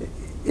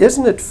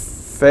 isn't it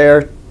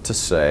fair to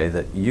say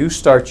that you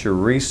start your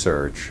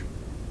research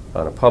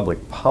on a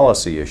public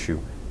policy issue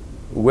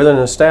with an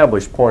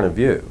established point of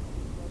view?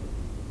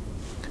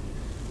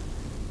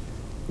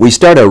 We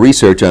start our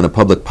research on a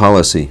public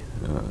policy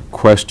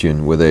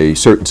question with a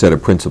certain set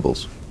of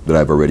principles that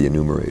I've already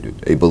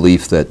enumerated. A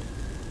belief that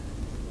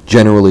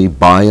generally,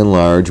 by and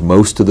large,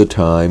 most of the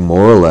time,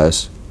 more or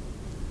less,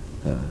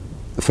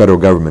 the federal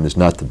government is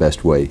not the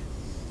best way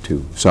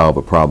to solve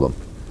a problem.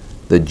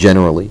 That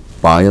generally,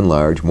 by and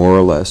large, more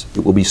or less,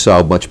 it will be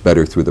solved much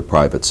better through the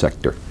private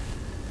sector.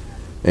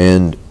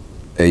 And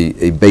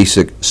a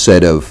basic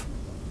set of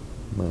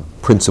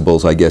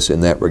principles, I guess,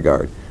 in that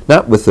regard.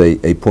 Not with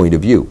a point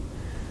of view.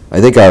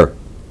 I think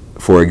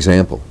for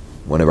example,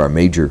 one of our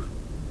major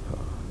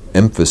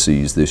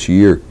emphases this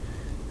year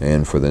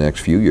and for the next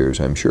few years,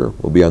 I'm sure,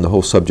 will be on the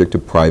whole subject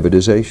of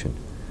privatization.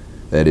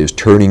 That is,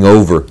 turning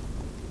over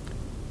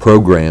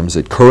programs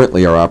that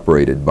currently are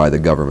operated by the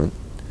government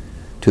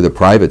to the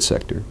private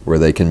sector, where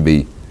they can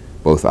be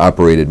both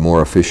operated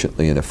more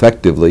efficiently and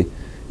effectively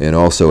and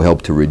also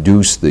help to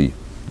reduce the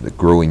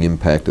growing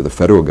impact of the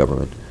federal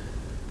government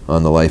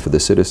on the life of the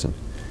citizen.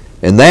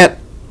 And that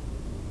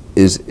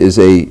is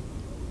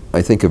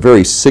I think, a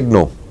very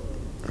signal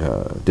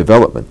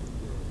development,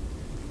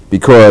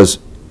 because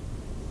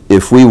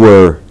if we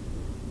were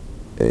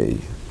a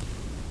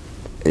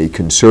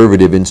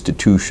conservative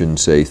institution,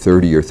 say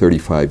 30 or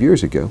 35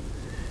 years ago,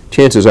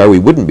 chances are we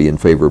wouldn't be in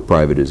favor of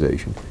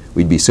privatization.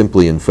 We'd be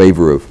simply in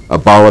favor of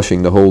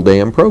abolishing the whole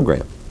damn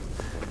program.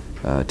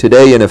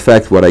 Today, in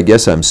effect, what I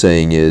guess I'm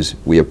saying is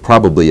we have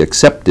probably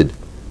accepted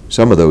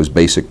some of those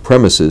basic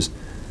premises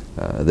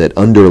that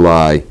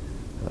underlie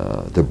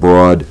the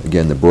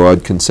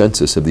broad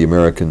consensus of the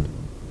American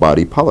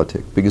body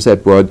politic, because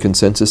that broad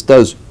consensus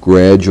does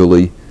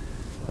gradually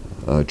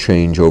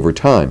change over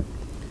time.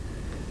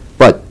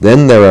 But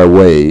then there are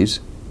ways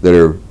that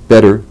are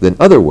better than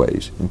other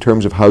ways in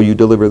terms of how you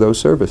deliver those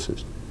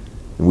services.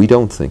 And we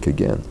don't think,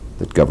 again,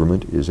 that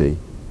government is a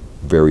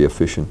very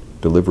efficient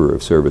deliverer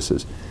of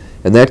services.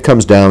 And that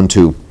comes down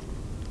to,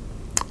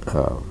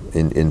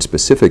 in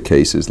specific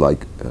cases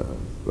like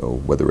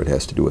whether it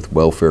has to do with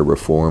welfare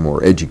reform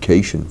or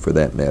education for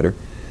that matter,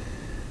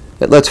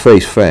 that let's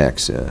face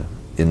facts.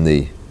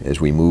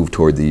 As we move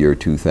toward the year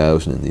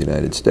 2000 in the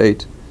United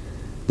States,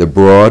 the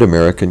broad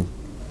American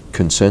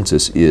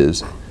consensus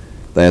is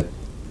that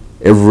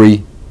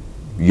every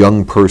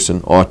young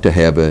person ought to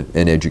have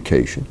an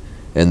education,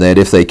 and that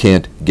if they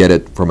can't get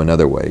it from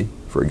another way,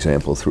 for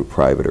example through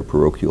private or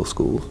parochial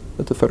schools,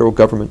 that the federal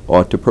government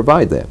ought to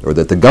provide that, or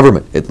that the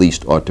government at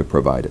least ought to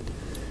provide it,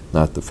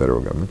 not the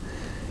federal government.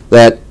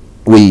 That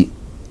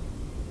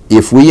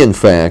if we in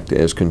fact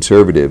as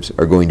conservatives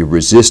are going to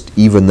resist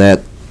even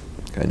that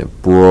kind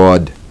of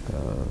broad,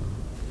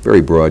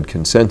 very broad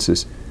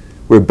consensus,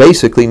 we're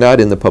basically not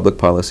in the public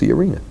policy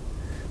arena.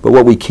 But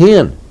what we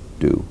can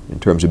do in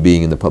terms of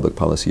being in the public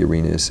policy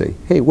arena is say,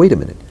 hey, wait a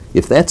minute,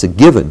 if that's a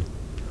given,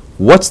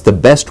 what's the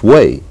best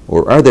way,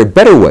 or are there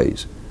better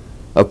ways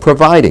of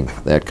providing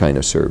that kind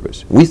of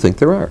service? We think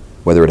there are,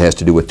 whether it has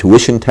to do with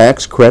tuition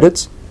tax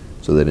credits,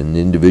 so that an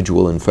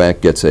individual in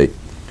fact gets a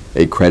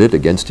credit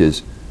against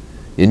his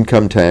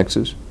income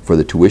taxes for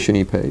the tuition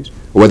he pays,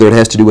 or whether it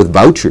has to do with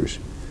vouchers,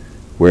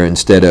 where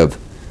instead of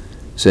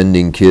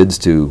sending kids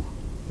to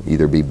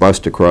either be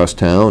bused across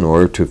town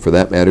or to, for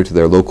that matter, to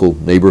their local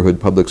neighborhood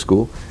public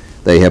school,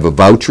 they have a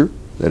voucher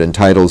that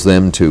entitles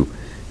them to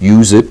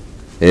use it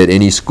at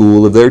any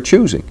school of their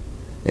choosing.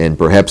 And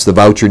perhaps the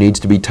voucher needs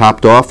to be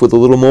topped off with a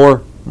little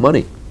more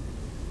money.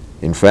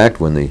 In fact,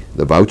 when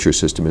the voucher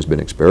system has been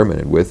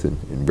experimented with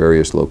in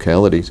various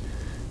localities,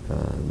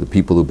 the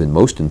people who've been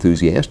most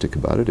enthusiastic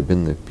about it have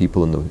been the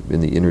people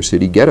in the inner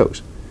city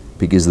ghettos,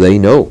 because they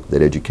know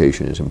that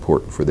education is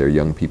important for their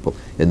young people,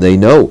 and they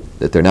know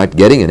that they're not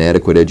getting an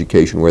adequate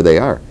education where they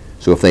are.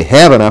 So if they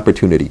have an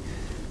opportunity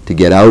to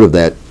get out of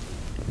that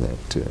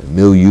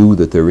milieu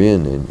that they're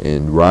in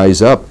and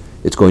rise up,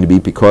 it's going to be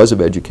because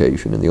of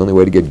education, and the only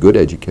way to get good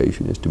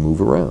education is to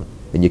move around.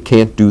 And you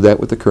can't do that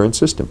with the current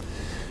system.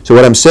 So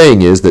what I'm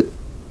saying is that,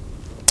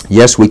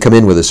 yes, we come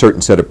in with a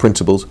certain set of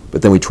principles,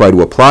 but then we try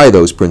to apply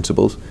those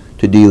principles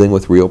to dealing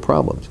with real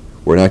problems.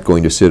 We're not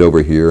going to sit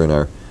over here in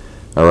our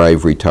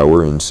ivory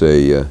tower and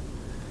say,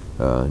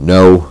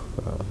 no,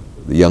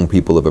 the young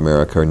people of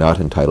America are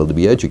not entitled to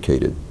be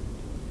educated.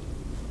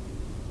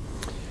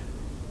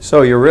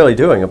 So you're really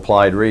doing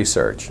applied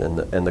research, and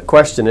the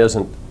question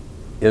isn't,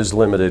 is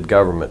limited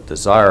government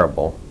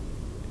desirable?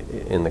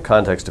 In the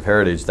context of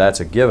heritage,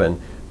 that's a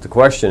given. The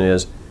question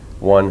is,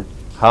 One,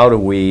 how do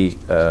we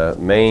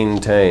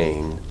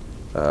maintain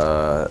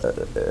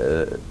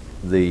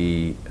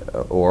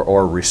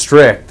or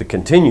restrict the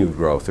continued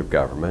growth of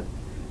government,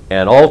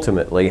 and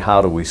ultimately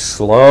how do we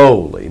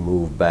slowly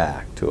move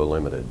back to a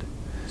limited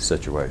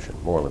situation,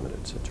 more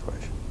limited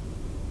situation?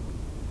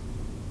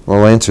 Well,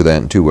 I'll answer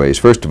that in two ways.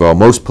 First of all,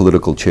 most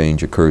political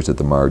change occurs at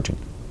the margin.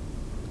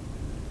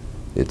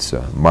 It's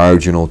a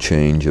marginal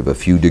change of a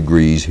few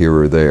degrees here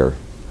or there.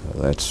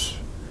 That's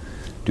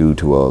due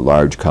to a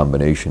large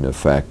combination of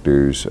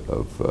factors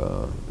of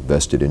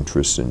vested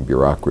interests and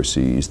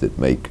bureaucracies that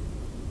make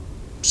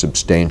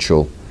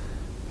substantial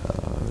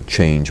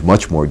change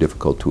much more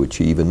difficult to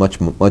achieve and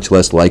much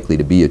less likely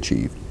to be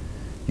achieved.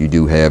 You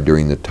do have,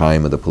 during the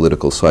time of the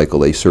political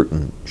cycle, a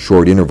certain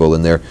short interval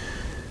in there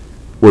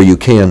where you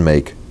can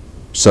make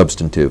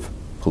substantive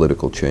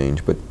political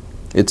change, but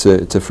it's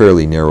a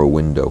fairly narrow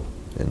window,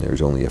 and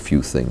there's only a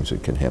few things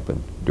that can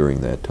happen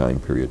during that time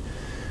period.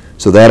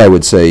 So that, I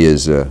would say,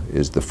 is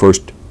the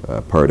first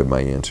part of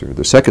my answer.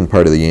 The second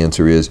part of the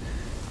answer is,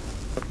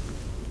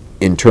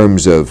 in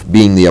terms of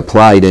being the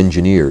applied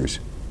engineers,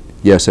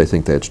 yes, I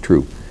think that's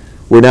true.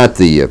 We're not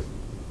the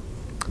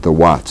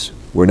Watts.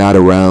 We're not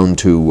around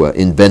to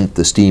invent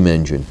the steam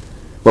engine.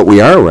 What we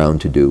are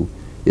around to do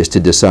is to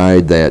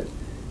decide that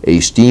a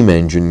steam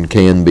engine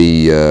can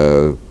be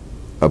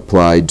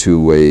applied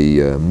to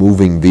a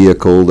moving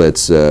vehicle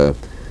that's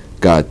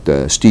got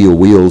steel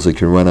wheels that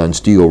can run on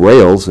steel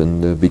rails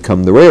and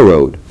become the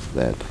railroad.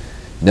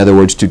 In other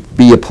words, to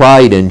be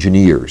applied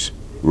engineers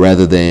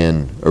rather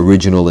than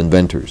original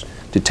inventors,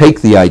 to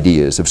take the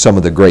ideas of some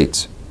of the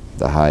greats,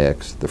 the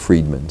Hayeks, the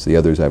Friedmans, the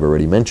others I've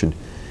already mentioned,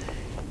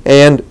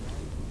 and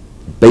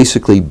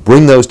basically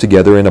bring those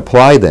together and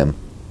apply them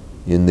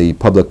in the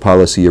public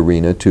policy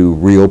arena to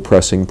real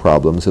pressing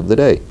problems of the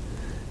day.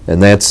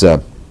 And that's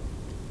a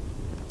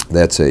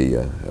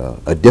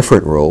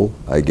different role,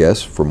 I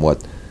guess, from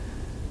what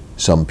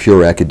some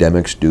pure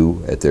academics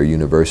do at their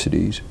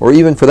universities, or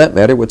even, for that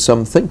matter, what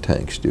some think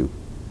tanks do.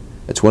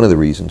 That's one of the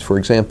reasons. For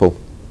example,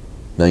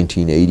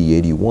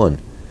 1980-81,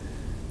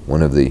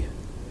 one of the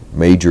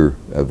major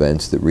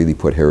events that really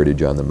put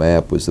Heritage on the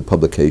map was the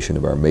publication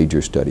of our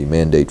major study,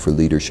 Mandate for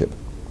Leadership.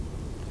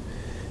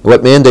 And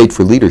what Mandate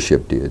for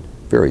Leadership did,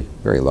 very,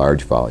 very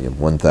large volume,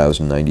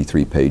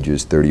 1,093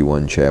 pages,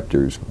 31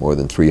 chapters, more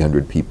than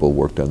 300 people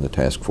worked on the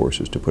task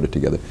forces to put it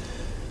together.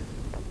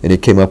 And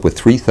it came up with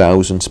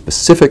 3,000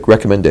 specific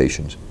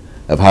recommendations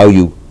of how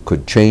you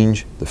could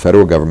change the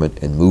federal government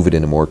and move it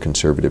in a more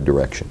conservative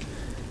direction.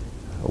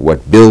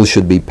 What bills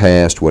should be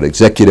passed, what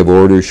executive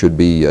orders should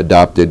be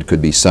adopted, could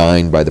be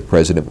signed by the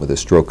president with a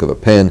stroke of a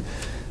pen,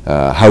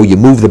 how you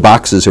move the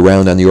boxes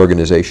around on the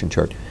organization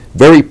chart.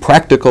 Very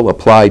practical,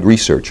 applied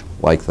research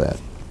like that.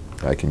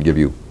 I can give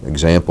you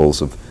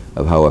examples of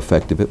how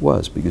effective it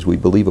was, because we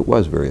believe it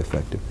was very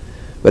effective.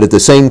 But at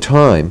the same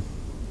time,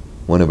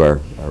 one of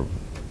our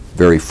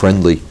very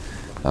friendly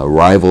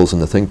rivals in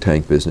the think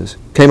tank business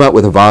came out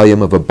with a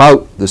volume of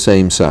about the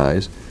same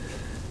size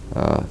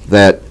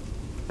that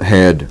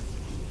had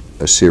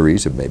a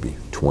series of maybe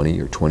 20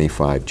 or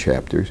 25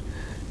 chapters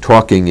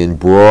talking in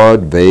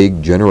broad,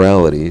 vague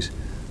generalities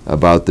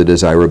about the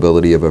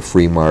desirability of a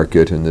free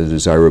market and the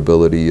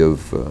desirability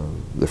of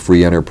the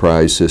free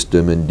enterprise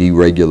system and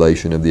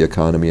deregulation of the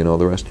economy and all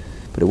the rest.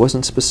 But it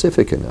wasn't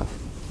specific enough.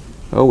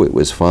 Oh, it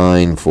was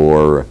fine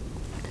for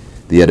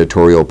the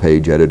editorial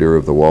page editor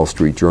of the Wall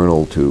Street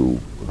Journal to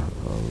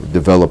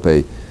develop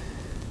an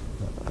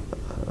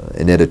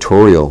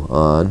editorial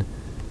on,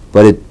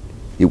 but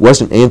it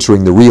wasn't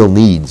answering the real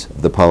needs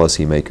of the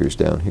policymakers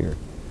down here.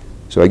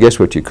 So I guess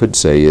what you could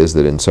say is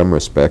that in some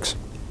respects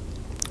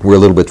we're a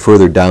little bit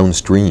further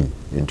downstream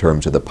in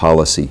terms of the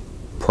policy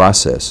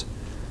process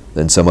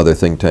than some other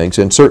think tanks,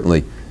 and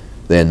certainly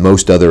than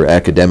most other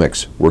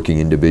academics working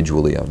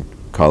individually on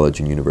college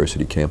and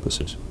university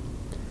campuses.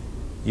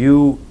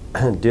 You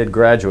did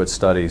graduate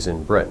studies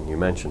in Britain, you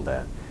mentioned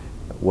that.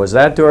 Was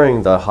that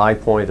during the high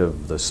point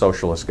of the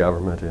socialist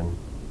government in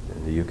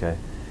the UK?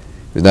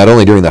 It was not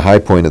only during the high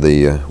point of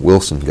the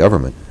Wilson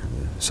government,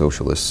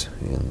 socialists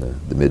in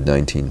the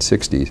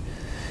mid-1960s,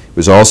 it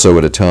was also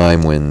at a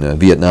time when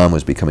Vietnam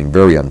was becoming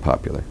very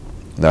unpopular,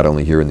 not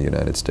only here in the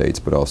United States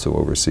but also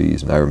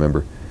overseas. And I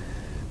remember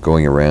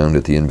going around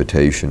at the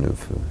invitation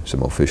of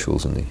some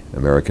officials in the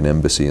American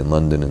Embassy in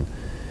London and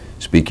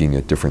speaking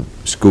at different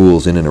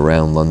schools in and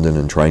around London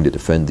and trying to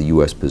defend the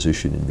U.S.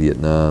 position in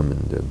Vietnam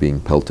and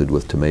being pelted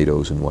with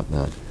tomatoes and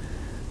whatnot.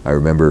 I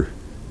remember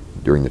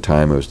during the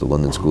time I was at the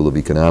London School of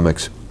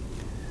Economics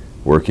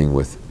working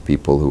with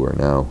people who are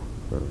now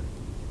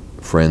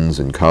friends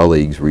and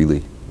colleagues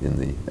really in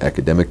the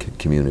academic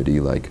community,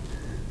 like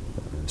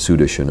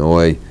Sudha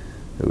Shenoy,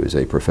 who is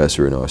a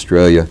professor in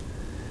Australia,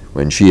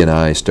 when she and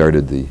I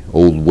started the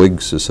Old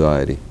Whig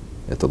Society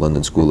at the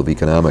London School of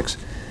Economics,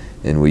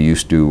 and we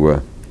used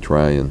to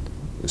try and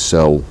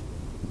sell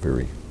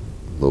very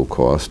low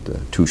cost,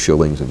 2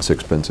 shillings and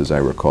 6 pence, as I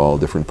recall,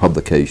 different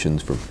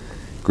publications from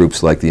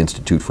groups like the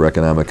Institute for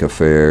Economic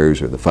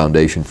Affairs or the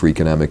Foundation for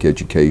Economic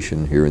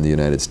Education here in the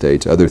United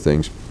States, other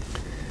things,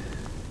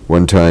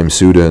 One time,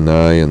 Suda and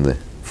I and the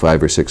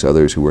 5 or 6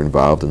 others who were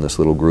involved in this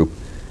little group,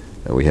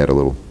 we had a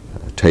little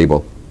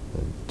table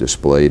that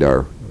displayed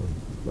our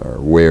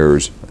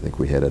wares. I think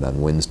we had it on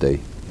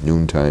Wednesday,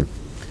 noontime.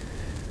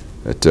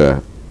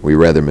 But we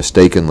rather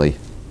mistakenly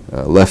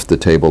left the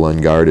table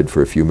unguarded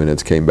for a few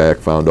minutes, came back,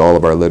 found all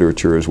of our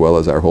literature as well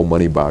as our whole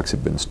money box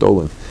had been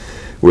stolen,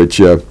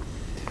 which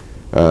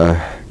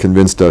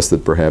convinced us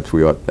that perhaps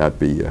we ought not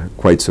be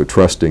quite so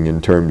trusting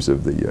in terms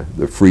of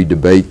the free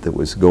debate that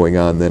was going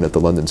on then at the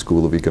London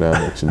School of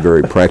Economics in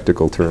very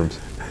practical terms.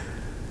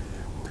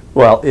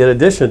 Well, in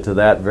addition to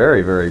that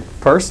very, very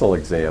personal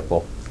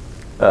example,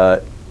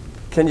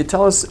 can you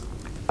tell us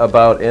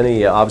about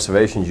any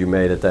observations you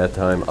made at that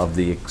time of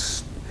the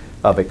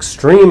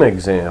extreme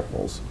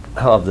examples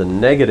of the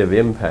negative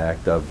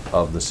impact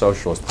of the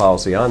socialist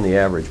policy on the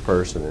average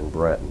person in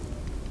Britain?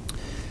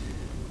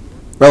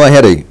 Well, I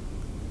had an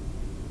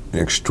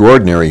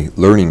extraordinary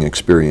learning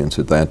experience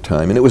at that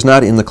time, and it was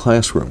not in the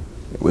classroom.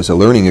 It was a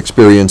learning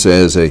experience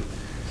as a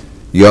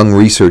young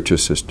research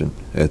assistant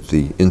at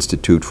the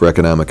Institute for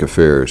Economic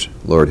Affairs,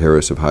 Lord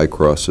Harris of High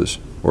Cross's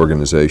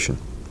organization,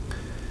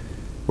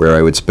 where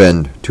I would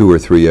spend 2 or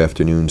 3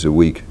 afternoons a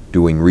week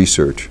doing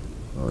research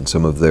on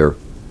some of their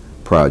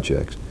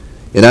projects.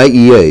 And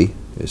IEA,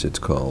 as it's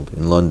called,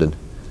 in London,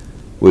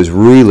 was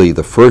really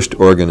the first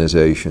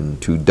organization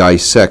to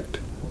dissect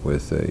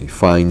with a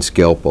fine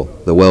scalpel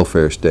the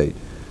welfare state,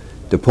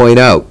 to point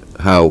out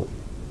how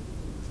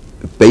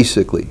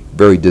basically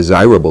very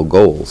desirable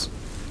goals,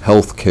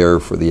 health care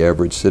for the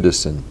average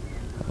citizen,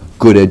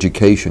 good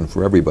education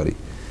for everybody,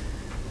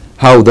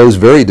 how those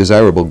very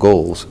desirable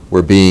goals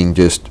were being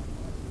just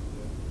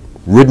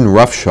ridden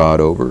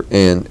roughshod over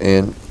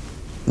and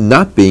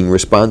not being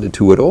responded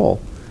to at all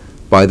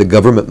by the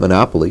government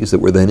monopolies that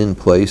were then in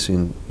place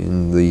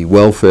in the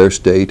welfare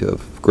state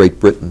of Great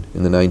Britain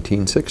in the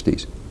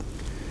 1960s.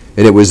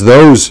 And it was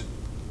those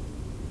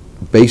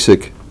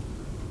basic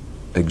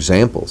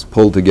examples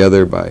pulled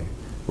together by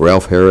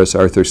Ralph Harris,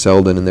 Arthur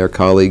Selden, and their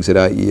colleagues at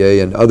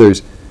IEA and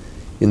others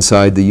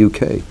inside the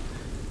UK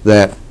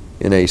that,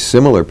 in a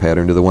similar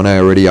pattern to the one I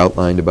already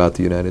outlined about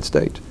the United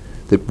States,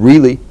 that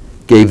really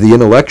gave the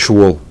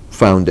intellectual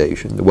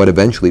foundation to what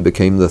eventually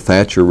became the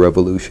Thatcher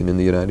Revolution in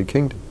the United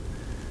Kingdom.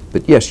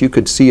 But yes, you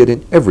could see it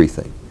in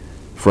everything,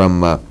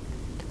 from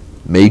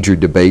major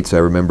debates I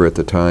remember at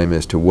the time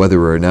as to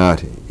whether or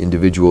not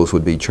individuals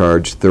would be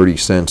charged 30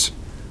 cents,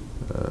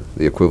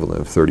 the equivalent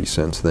of 30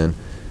 cents then,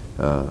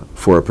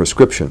 for a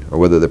prescription, or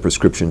whether the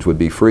prescriptions would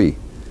be free.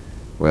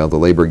 Well, the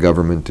Labour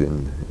government,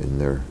 in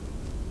their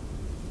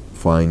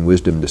fine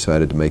wisdom,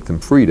 decided to make them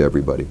free to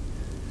everybody.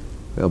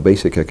 Well,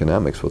 basic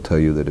economics will tell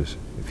you that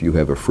if you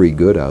have a free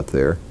good out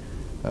there,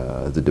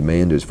 the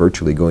demand is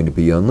virtually going to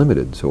be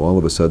unlimited. So all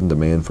of a sudden,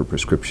 demand for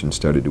prescriptions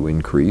started to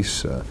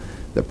increase.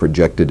 The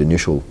projected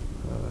initial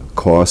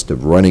cost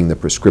of running the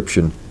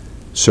prescription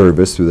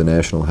service through the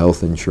National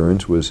Health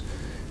Insurance was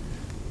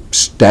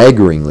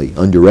staggeringly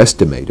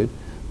underestimated.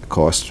 The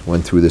costs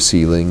went through the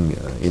ceiling,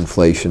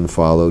 inflation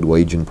followed,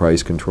 wage and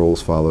price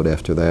controls followed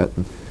after that.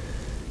 And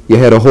you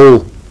had a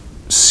whole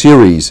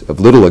series of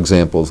little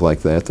examples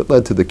like that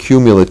led to the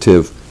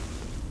cumulative,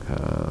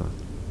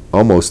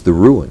 almost the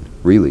ruin,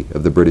 really,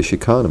 of the British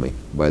economy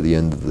by the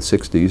end of the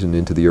 60s and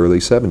into the early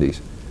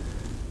 70s.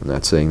 I'm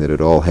not saying that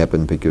it all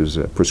happened because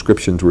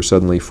prescriptions were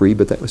suddenly free,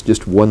 but that was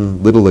just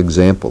one little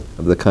example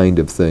of the kind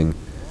of thing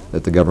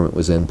that the government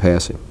was then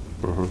passing.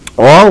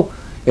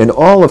 Mm-hmm.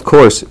 All, of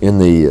course, in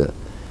the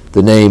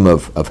name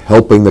of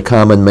helping the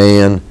common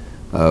man,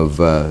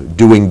 of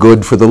doing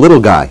good for the little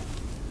guy.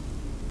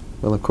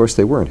 Well, of course,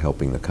 they weren't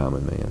helping the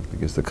common man,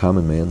 because the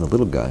common man, the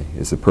little guy,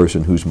 is the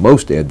person who's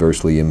most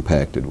adversely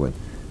impacted when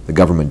the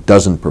government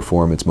doesn't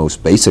perform its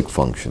most basic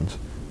functions,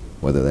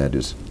 whether that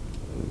is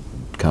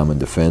common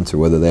defense or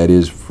whether that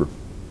is, for,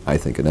 I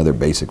think, another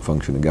basic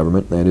function of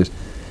government, that is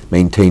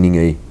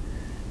maintaining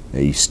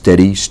a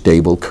steady,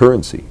 stable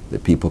currency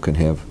that people can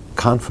have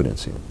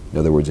confidence in. In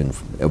other words,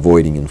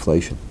 avoiding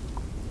inflation.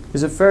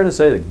 Is it fair to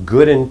say that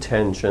good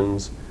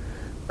intentions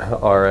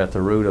are at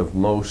the root of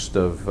most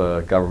of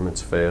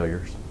government's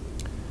failures?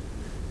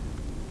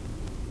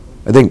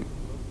 I think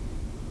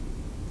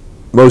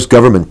most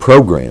government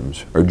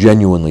programs are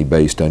genuinely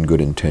based on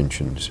good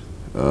intentions.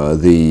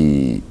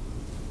 The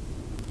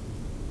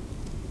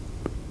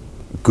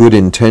good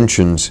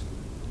intentions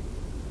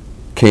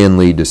can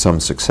lead to some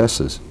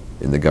successes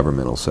in the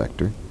governmental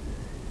sector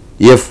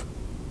if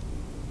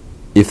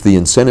the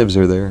incentives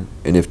are there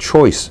and if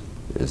choice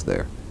is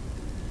there.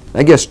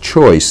 I guess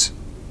choice,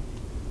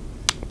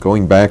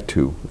 going back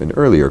to an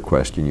earlier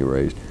question you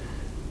raised,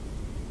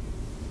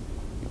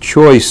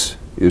 choice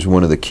is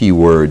one of the key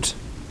words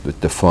that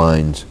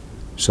defines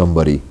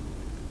somebody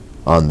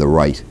on the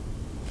right.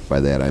 By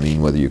that I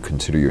mean whether you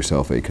consider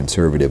yourself a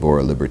conservative or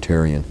a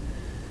libertarian.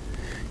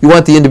 You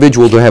want the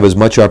individual to have as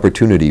much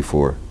opportunity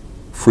for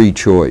free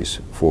choice,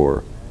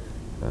 for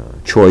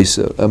choice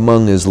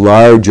among as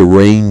large a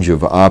range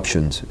of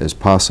options as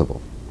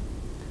possible.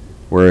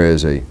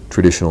 Whereas a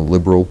traditional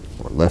liberal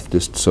or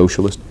leftist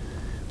socialist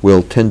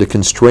will tend to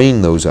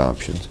constrain those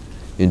options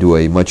into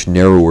a much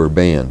narrower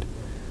band.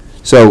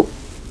 So,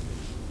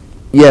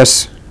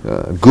 yes,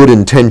 good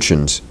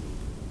intentions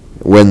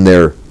when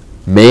they're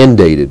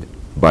mandated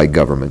by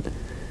government,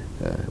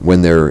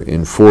 when they're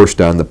enforced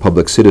on the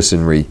public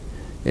citizenry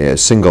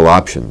as single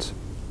options,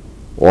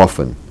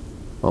 often,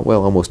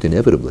 well, almost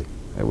inevitably,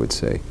 I would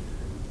say,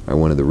 are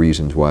one of the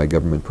reasons why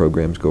government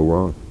programs go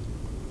wrong.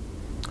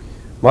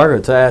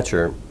 Margaret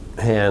Thatcher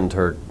and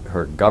her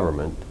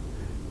government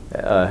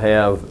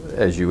have,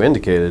 as you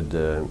indicated,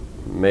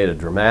 made a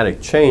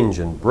dramatic change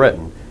in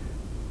Britain.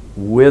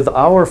 With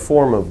our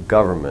form of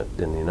government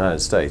in the United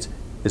States,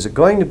 is it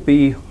going to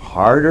be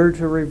harder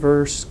to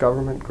reverse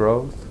government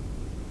growth?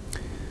 Do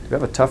we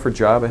have a tougher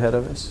job ahead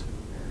of us?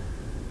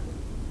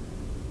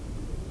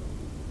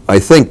 I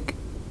think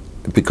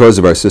because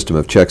of our system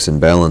of checks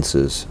and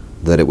balances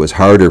that it was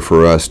harder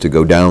for us to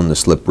go down the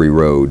slippery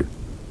road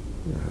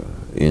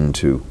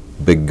into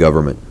big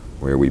government,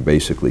 where we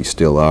basically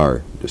still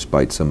are,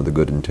 despite some of the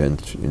good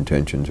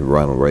intentions of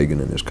Ronald Reagan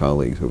and his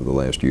colleagues over the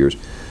last years.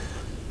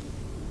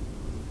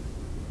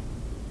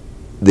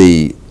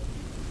 The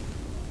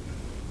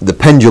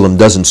pendulum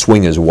doesn't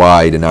swing as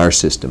wide in our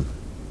system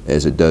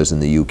as it does in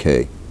the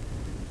UK.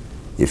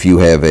 If you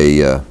have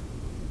a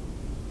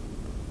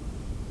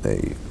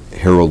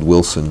Harold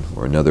Wilson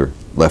or another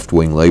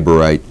left-wing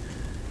Labourite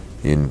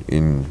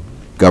in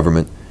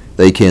government,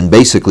 they can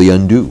basically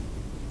undo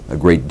a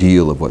great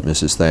deal of what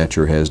Mrs.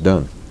 Thatcher has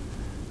done.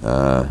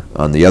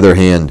 On the other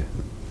hand,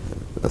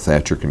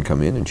 Thatcher can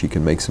come in and she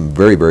can make some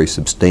very, very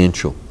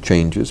substantial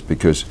changes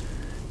because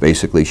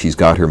basically she's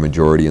got her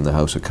majority in the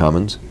House of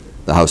Commons.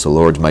 The House of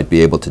Lords might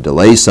be able to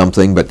delay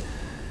something, but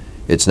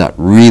it's not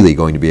really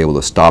going to be able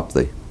to stop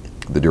the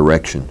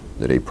direction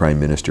that a Prime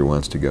Minister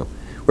wants to go.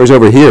 Whereas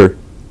over here,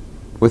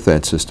 with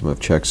that system of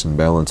checks and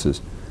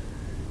balances,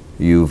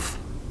 you're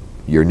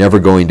never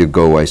going to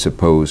go, I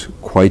suppose,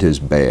 quite as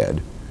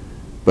bad,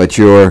 but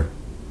you're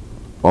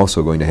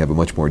also going to have a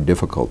much more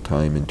difficult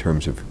time in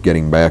terms of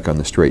getting back on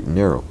the straight and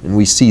narrow. And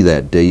we see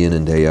that day in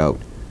and day out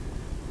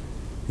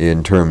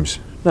in terms,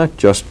 not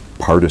just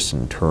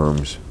partisan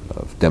terms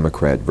of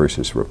Democrat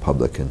versus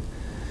Republican,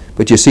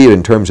 but you see it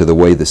in terms of the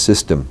way the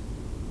system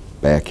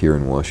back here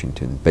in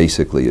Washington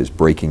basically is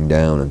breaking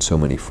down on so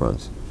many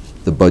fronts.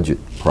 The budget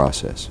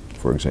process,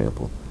 for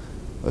example,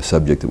 a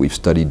subject that we've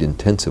studied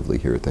intensively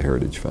here at the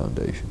Heritage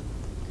Foundation.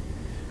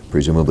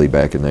 Presumably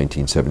back in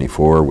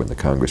 1974 when the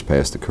Congress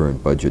passed the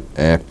current Budget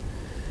Act,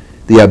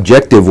 the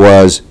objective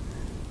was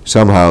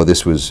somehow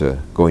this was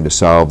going to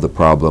solve the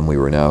problem. We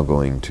were now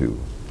going to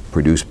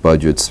produce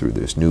budgets through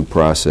this new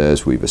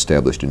process. We've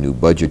established a new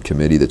budget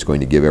committee that's going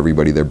to give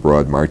everybody their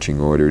broad marching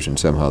orders, and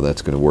somehow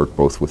that's going to work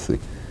both with the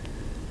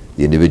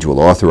individual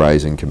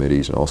authorizing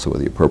committees and also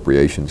with the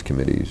appropriations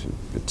committees,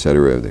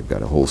 etc. They've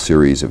got a whole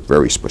series of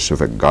very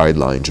specific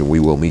guidelines, and we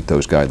will meet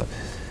those guidelines.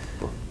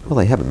 Well,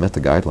 they haven't met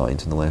the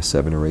guidelines in the last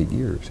 7 or 8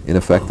 years. In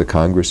effect, the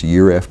Congress,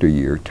 year after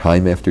year,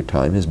 time after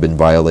time, has been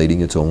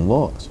violating its own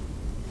laws.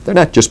 They're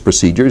not just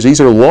procedures,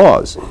 these are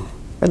laws.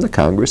 And the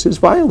Congress is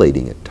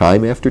violating it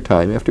time after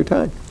time after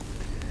time.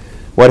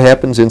 What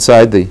happens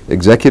inside the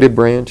executive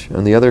branch,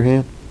 on the other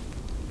hand?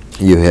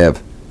 You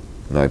have,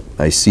 and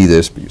I see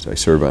this because I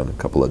serve on a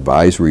couple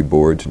advisory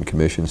boards and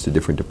commissions to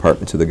different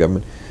departments of the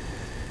government.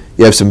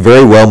 You have some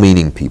very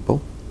well-meaning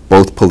people,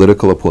 both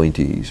political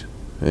appointees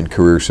and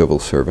career civil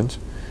servants,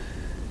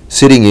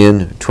 sitting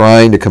in,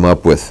 trying to come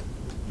up with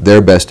their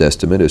best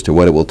estimate as to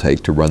what it will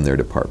take to run their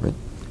department.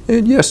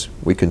 And yes,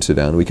 we can sit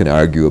down, we can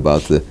argue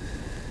about the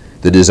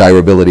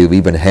desirability of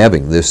even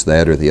having this,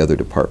 that, or the other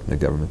department of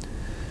government.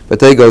 But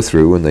they go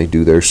through and they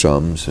do their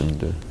sums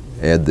and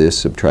add this,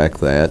 subtract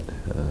that,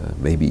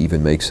 maybe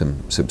even make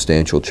some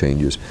substantial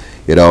changes.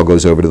 It all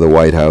goes over to the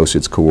White House.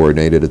 It's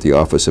coordinated at the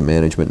Office of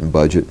Management and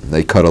Budget.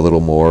 They cut a little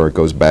more. It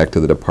goes back to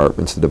the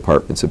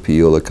departments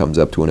appeal. It comes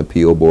up to an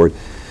appeal board.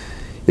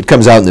 It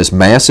comes out in this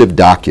massive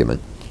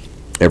document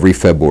every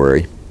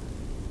February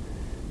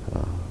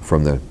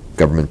from the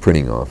government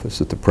printing office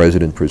that the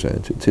President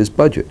presents. It's his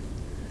budget.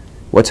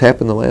 What's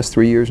happened the last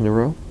 3 years in a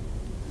row?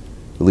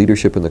 The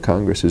leadership in the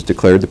Congress has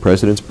declared the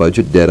President's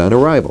budget dead on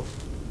arrival.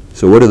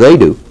 So what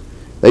do?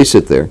 They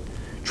sit there,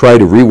 try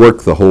to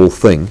rework the whole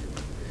thing.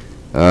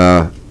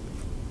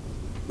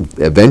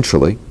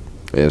 Eventually,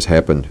 as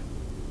happened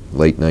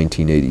late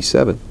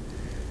 1987,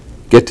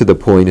 get to the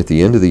point at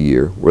the end of the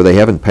year where they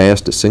haven't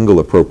passed a single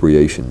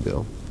appropriation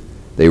bill.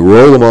 They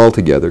roll them all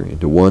together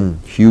into one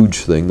huge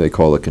thing they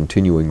call a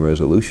continuing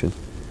resolution,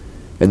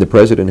 and the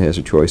President has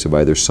a choice of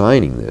either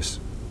signing this.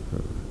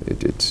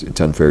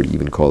 It's unfair to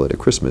even call it a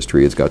Christmas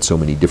tree. It's got so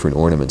many different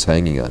ornaments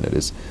hanging on it.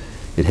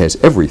 It has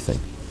everything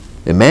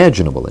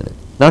imaginable in it,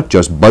 not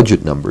just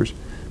budget numbers,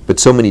 but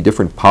so many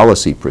different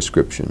policy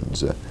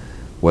prescriptions,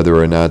 whether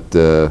or not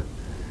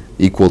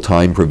equal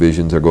time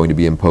provisions are going to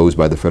be imposed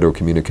by the Federal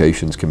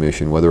Communications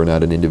Commission, whether or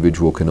not an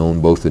individual can own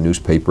both a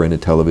newspaper and a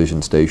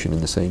television station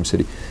in the same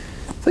city.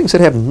 Things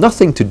that have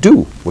nothing to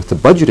do with the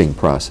budgeting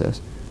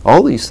process.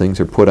 All these things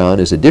are put on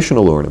as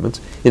additional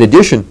ornaments, in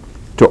addition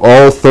to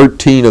all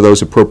 13 of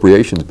those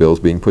appropriations bills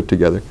being put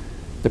together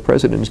the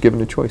president is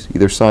given a choice.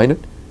 Either sign it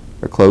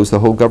or close the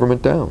whole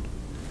government down.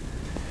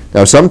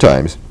 Now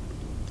sometimes,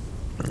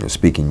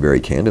 speaking very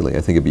candidly,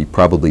 I think it'd be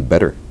probably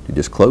better to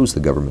just close the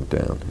government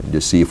down and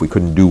just see if we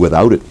couldn't do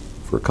without it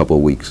for a couple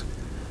of weeks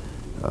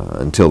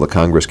until the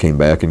Congress came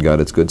back and got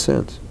its good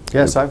sense.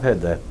 Yes, I've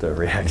had that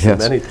reaction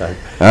many times.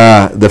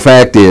 The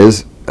fact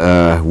is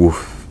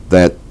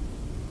that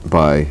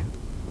by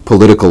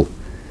political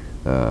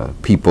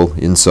people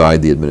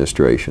inside the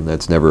administration,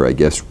 that's never, I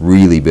guess,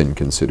 really been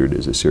considered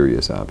as a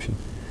serious option.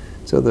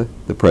 So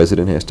the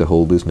president has to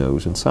hold his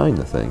nose and sign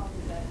the thing.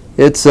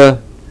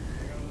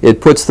 It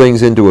puts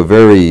things into a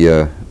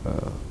very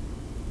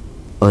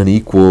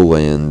unequal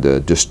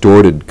and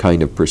distorted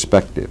kind of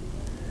perspective,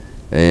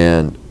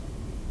 and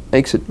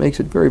makes it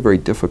very, very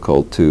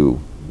difficult to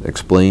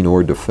explain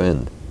or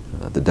defend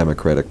the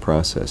democratic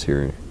process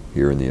here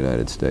in the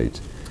United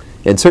States,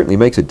 and certainly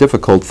makes it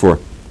difficult for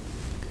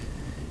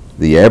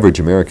the average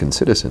American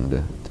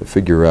citizen to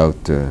figure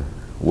out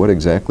what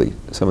exactly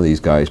some of these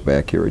guys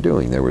back here are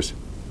doing. There was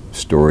a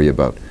story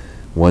about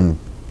one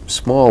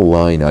small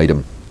line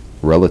item,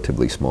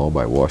 relatively small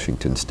by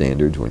Washington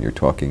standards when you're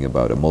talking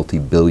about a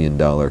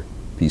multi-billion-dollar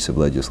piece of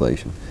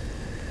legislation,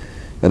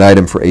 an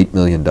item for $8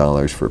 million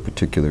for a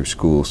particular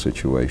school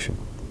situation.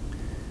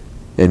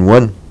 And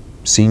one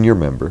senior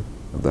member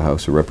of the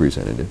House of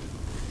Representatives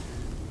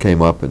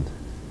came up and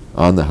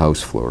on the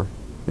House floor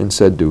and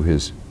said to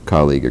his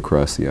colleague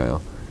across the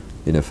aisle,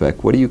 in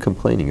effect, "What are you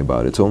complaining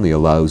about? It's only a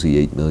lousy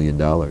 $8 million.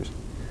 Well,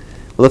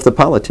 if the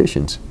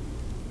politicians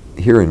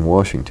here in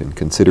Washington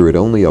consider it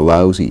only a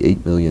lousy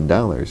 $8 million,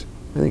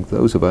 I think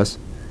those of us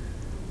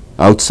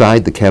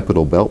outside the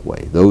Capital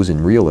Beltway, those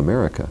in real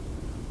America,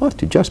 ought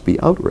to just be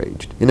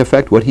outraged. In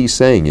effect, what he's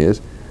saying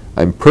is,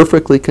 I'm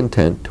perfectly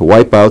content to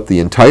wipe out the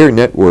entire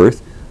net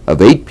worth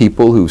of 8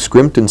 people who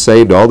scrimped and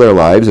saved all their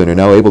lives and are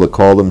now able to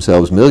call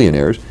themselves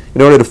millionaires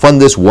in order to fund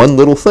this one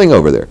little thing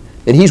over there."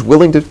 And he's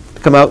willing to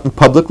come out and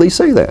publicly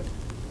say that.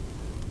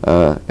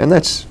 And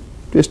that's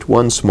just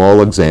one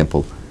small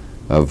example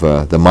of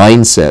the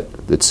mindset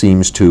that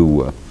seems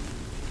to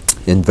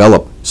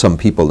envelop some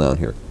people down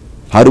here.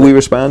 How do we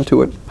respond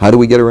to it? How do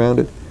we get around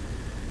it?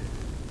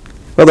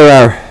 Well, there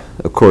are,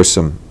 of course,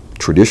 some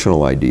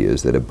traditional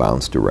ideas that have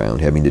bounced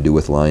around having to do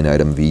with line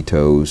item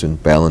vetoes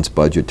and balanced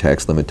budget,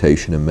 tax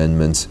limitation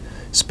amendments,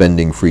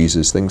 spending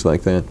freezes, things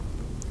like that.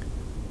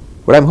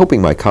 What I'm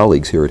hoping my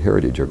colleagues here at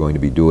Heritage are going to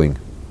be doing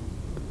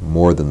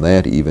more than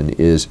that even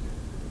is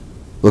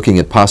looking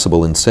at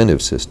possible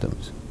incentive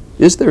systems.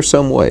 Is there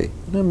some way,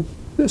 and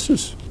this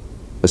is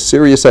a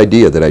serious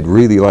idea that I'd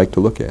really like to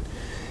look at,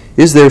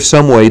 is there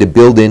some way to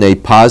build in a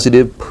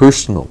positive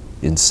personal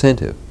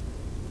incentive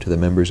to the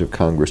members of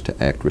Congress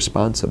to act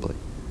responsibly?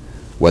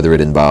 Whether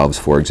it involves,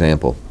 for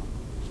example,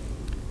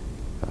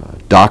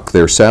 dock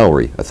their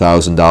salary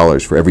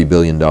 $1,000 for every $1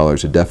 billion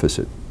of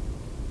deficit,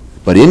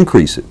 but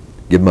increase it,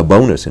 give them a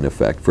bonus in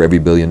effect for every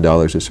 $1 billion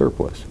of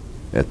surplus.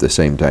 At the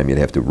same time, you'd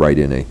have to write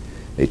in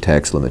a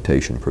tax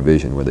limitation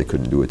provision where they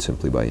couldn't do it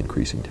simply by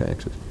increasing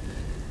taxes.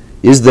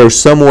 Is there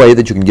some way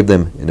that you can give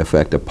them, in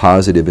effect, a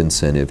positive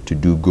incentive to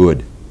do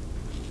good?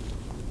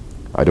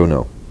 I don't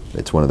know.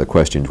 It's one of the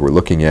questions we're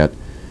looking at,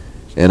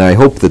 and I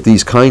hope that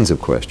these kinds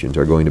of questions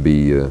are going to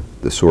be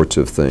the sorts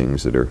of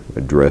things that are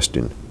addressed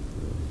in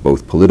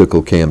both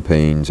political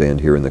campaigns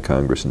and here in the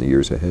Congress in the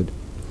years ahead.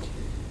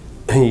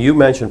 You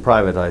mentioned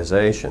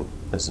privatization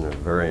as a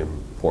very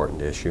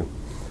important issue.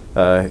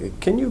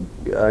 Can you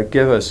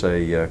give us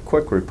a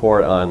quick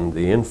report on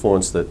the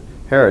influence that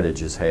Heritage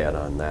has had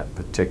on that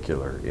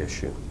particular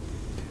issue?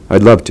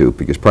 I'd love to,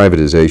 because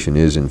privatization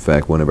is, in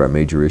fact, one of our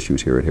major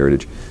issues here at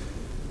Heritage.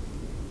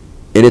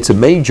 And it's a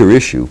major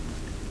issue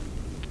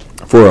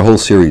for a whole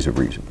series of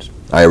reasons.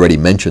 I already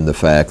mentioned the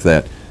fact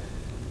that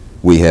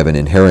we have an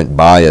inherent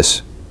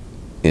bias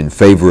in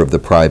favor of the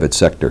private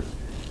sector.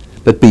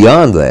 But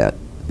beyond that,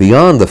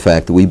 beyond the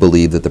fact that we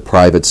believe that the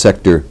private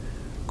sector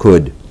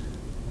could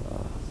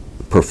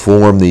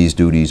perform these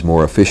duties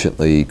more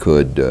efficiently,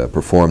 could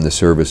perform the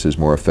services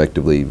more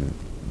effectively,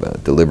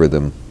 deliver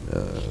them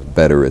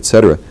better,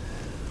 etc.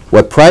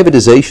 What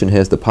privatization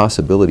has the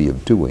possibility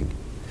of doing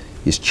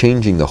is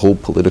changing the whole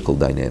political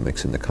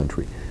dynamics in the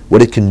country.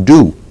 What it can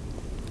do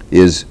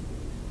is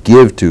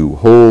give to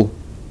whole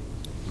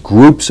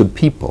groups of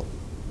people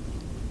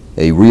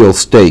a real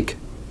stake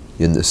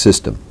in the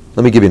system.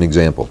 Let me give you an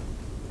example.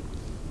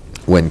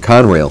 When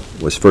Conrail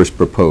was first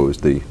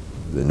proposed, the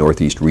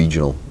Northeast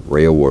Regional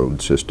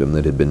Railroad system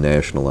that had been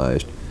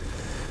nationalized,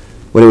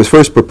 when it was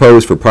first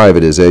proposed for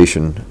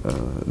privatization,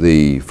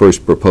 the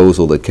first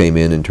proposal that came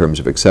in terms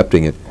of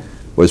accepting it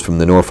was from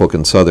the Norfolk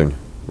and Southern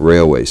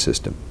Railway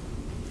system.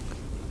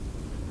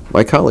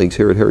 My colleagues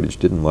here at Heritage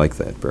didn't like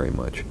that very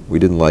much. We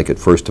didn't like it,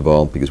 first of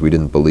all, because we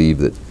didn't believe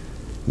that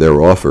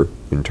their offer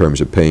in terms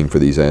of paying for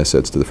these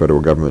assets to the federal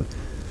government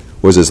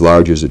was as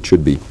large as it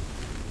should be.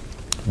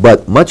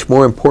 But much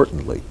more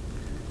importantly,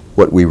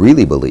 what we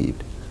really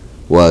believed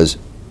was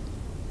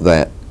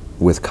that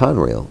with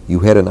Conrail, you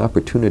had an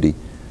opportunity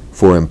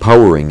for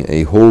empowering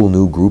a whole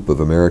new group of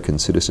American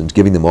citizens,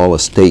 giving them all a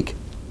stake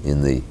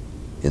in the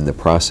in the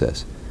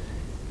process.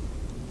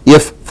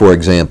 If, for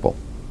example,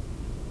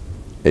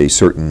 a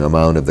certain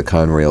amount of the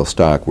Conrail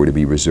stock were to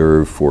be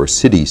reserved for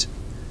cities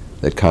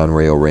that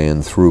Conrail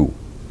ran through,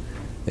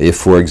 if,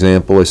 for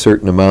example, a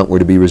certain amount were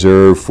to be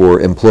reserved for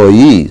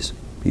employees,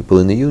 people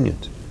in the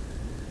unions,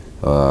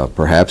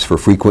 perhaps for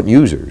frequent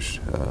users,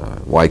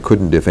 why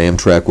couldn't, if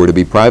Amtrak were to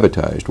be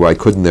privatized, why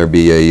couldn't there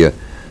be a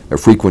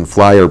frequent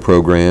flyer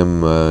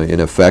program in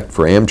effect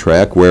for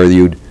Amtrak where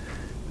you'd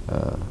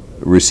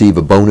receive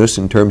a bonus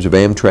in terms of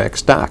Amtrak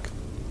stock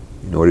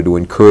in order to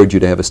encourage you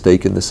to have a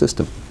stake in the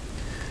system?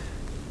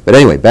 But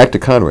anyway, back to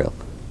Conrail.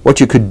 What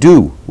you could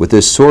do with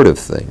this sort of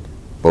thing,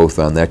 both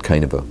on that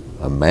kind of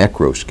a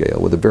macro scale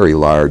with a very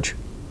large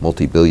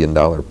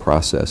multi-billion-dollar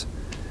process,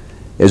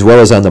 as well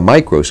as on the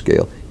micro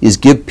scale, is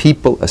give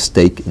people a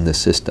stake in the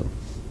system.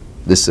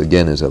 This,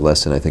 again, is a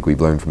lesson I think we've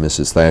learned from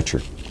Mrs.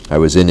 Thatcher. I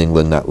was in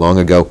England not long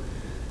ago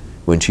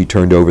when she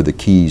turned over the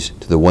keys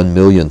to the 1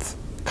 millionth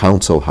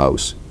council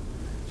house.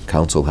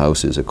 Council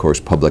house is, of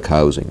course, public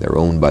housing. They're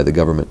owned by the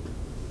government,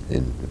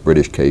 in the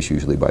British case,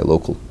 usually by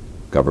local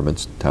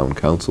governments, town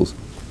councils.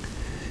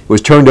 It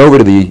was turned over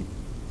to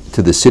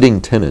the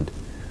sitting tenant,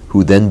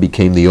 who then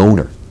became the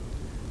owner.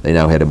 They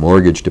now had a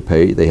mortgage to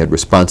pay. They had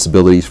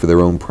responsibilities for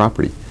their own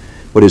property.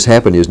 What has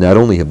happened is not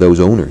only have those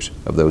owners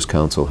of those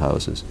council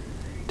houses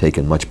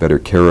taken much better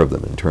care of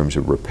them in terms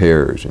of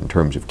repairs, in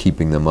terms of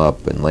keeping them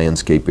up and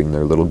landscaping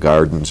their little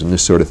gardens and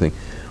this sort of thing.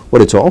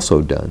 What it's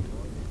also done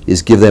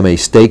is give them a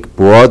stake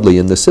broadly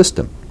in the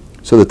system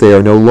so that they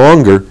are no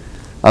longer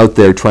out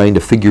there trying to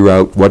figure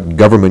out what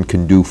government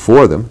can do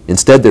for them.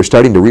 Instead, they're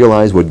starting to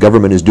realize what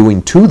government is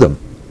doing to them.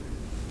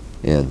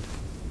 And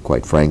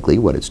quite frankly,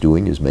 what it's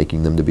doing is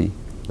making them to be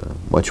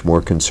much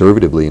more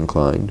conservatively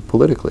inclined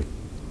politically,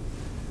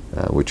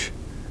 which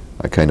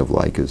I kind of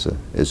like as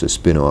a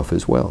spin-off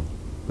as well.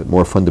 But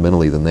more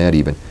fundamentally than that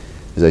even,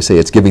 as I say,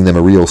 it's giving them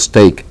a real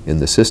stake in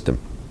the system.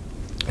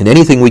 And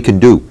anything we can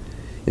do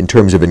in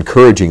terms of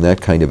encouraging that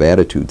kind of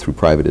attitude through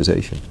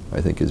privatization, I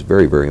think is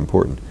very, very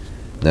important.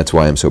 And that's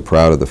why I'm so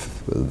proud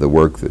of the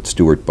work that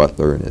Stuart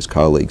Butler and his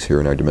colleagues here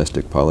in our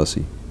domestic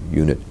policy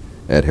unit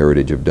at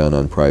Heritage have done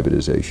on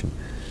privatization.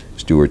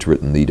 Stuart's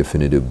written the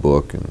definitive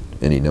book and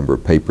any number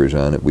of papers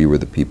on it. We were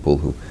the people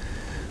who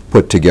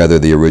put together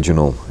the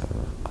original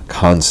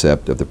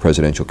concept of the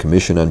Presidential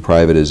Commission on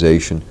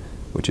Privatization,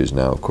 which is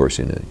now, of course,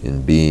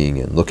 in being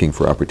and looking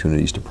for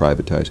opportunities to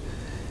privatize.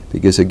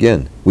 Because,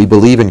 again, we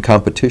believe in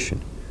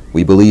competition.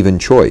 We believe in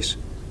choice.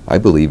 I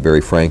believe,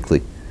 very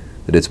frankly,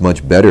 that it's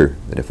much better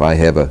that if I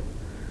have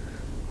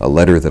a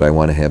letter that I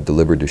want to have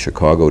delivered to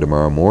Chicago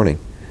tomorrow morning,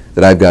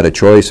 that I've got a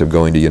choice of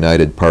going to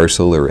United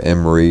Parcel or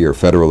Emory or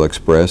Federal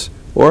Express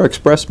or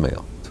Express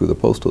Mail through the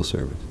Postal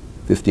Service.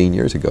 15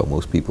 years ago,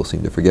 most people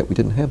seem to forget we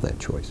didn't have that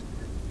choice.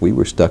 We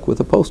were stuck with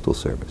the Postal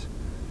Service.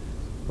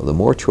 Well, the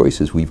more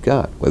choices we've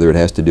got, whether it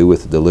has to do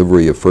with the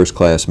delivery of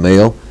first-class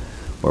mail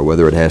or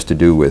whether it has to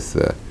do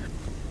with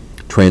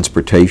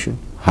transportation,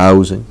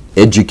 housing,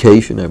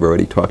 education, I've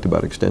already talked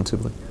about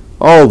extensively,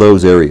 all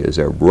those areas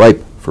are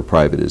ripe for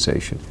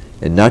privatization,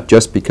 and not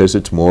just because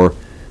it's more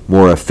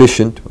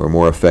efficient or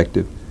more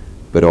effective,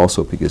 but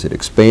also because it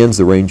expands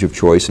the range of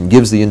choice and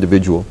gives the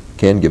individual,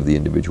 can give the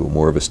individual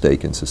more of a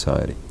stake in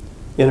society.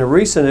 In a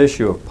recent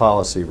issue of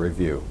Policy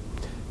Review,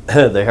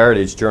 the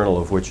Heritage Journal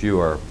of which you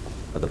are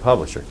the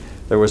publisher,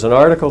 there was an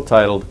article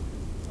titled,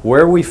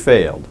 "Where We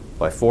Failed,"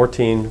 by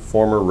 14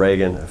 former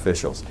Reagan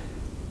officials.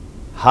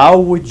 How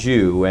would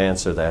you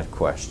answer that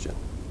question?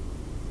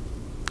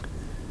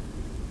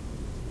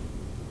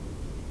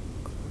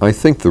 I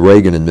think the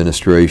Reagan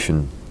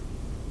administration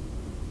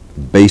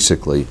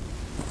basically,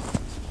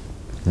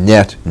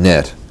 net,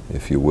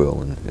 if you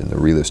will, in the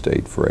real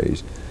estate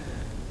phrase,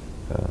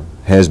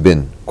 has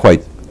been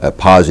quite a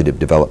positive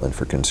development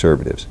for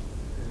conservatives.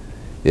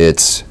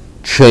 It's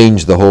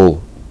changed the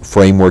whole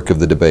framework of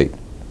the debate.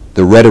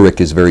 The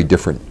rhetoric is very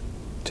different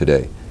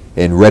today,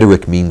 and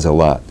rhetoric means a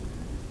lot.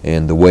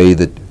 And the way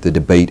that the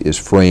debate is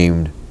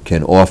framed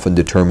can often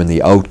determine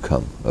the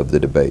outcome of the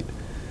debate.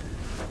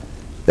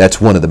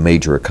 That's one of the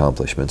major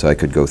accomplishments. I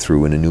could go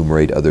through and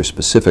enumerate other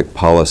specific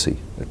policy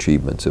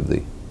achievements of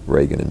the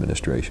Reagan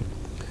administration.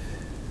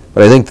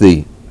 But I think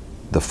the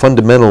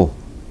fundamental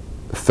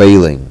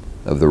failing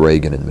of the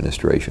Reagan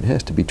administration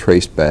has to be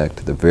traced back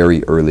to the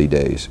very early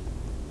days.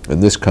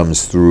 And this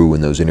comes through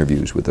in those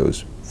interviews with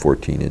those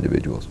 14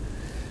 individuals.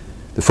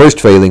 The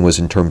first failing was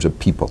in terms of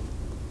people.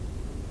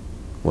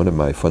 One of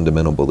my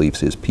fundamental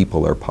beliefs is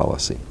people are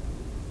policy.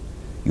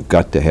 You've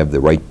got to have the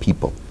right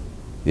people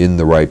in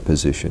the right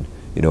position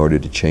in order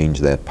to change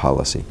that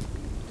policy.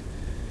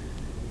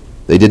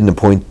 They didn't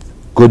appoint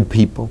good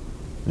people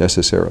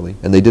necessarily,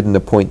 and they didn't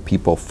appoint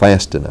people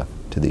fast enough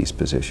to these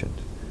positions.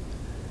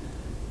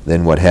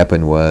 Then what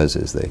happened was,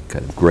 as they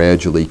kind of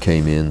gradually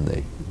came in,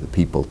 the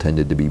people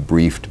tended to be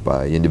briefed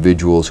by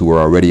individuals who were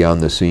already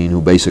on the scene,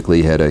 who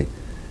basically had a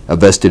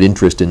vested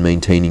interest in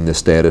maintaining the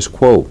status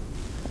quo.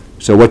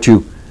 So what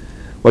you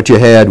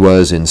had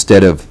was,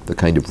 instead of the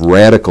kind of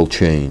radical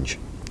change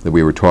that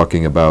we were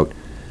talking about,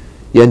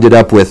 you ended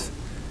up with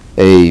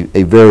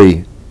a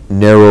very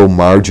narrow,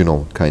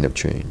 marginal kind of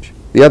change.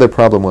 The other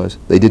problem was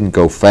they didn't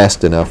go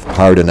fast enough,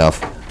 hard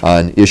enough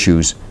on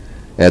issues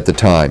at the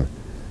time.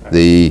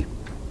 The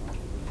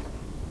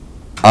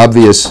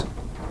obvious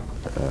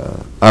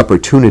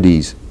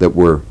opportunities that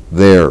were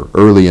there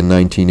early in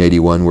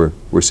 1981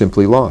 were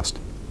simply lost.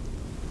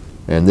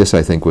 And this,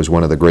 I think, was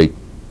one of the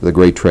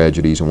great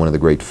tragedies and one of the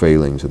great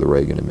failings of the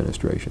Reagan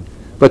administration.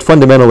 But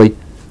fundamentally,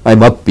 I'm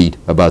upbeat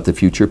about the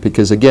future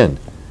because, again,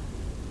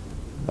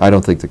 I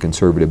don't think the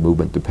conservative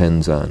movement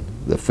depends on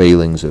the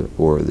failings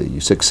or the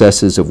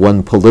successes of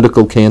one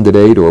political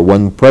candidate or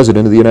one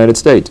president of the United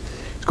States.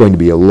 It's going to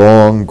be a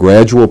long,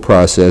 gradual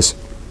process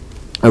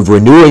of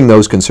renewing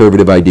those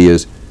conservative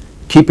ideas,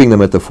 keeping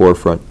them at the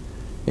forefront,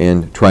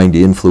 and trying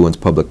to influence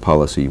public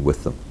policy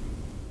with them.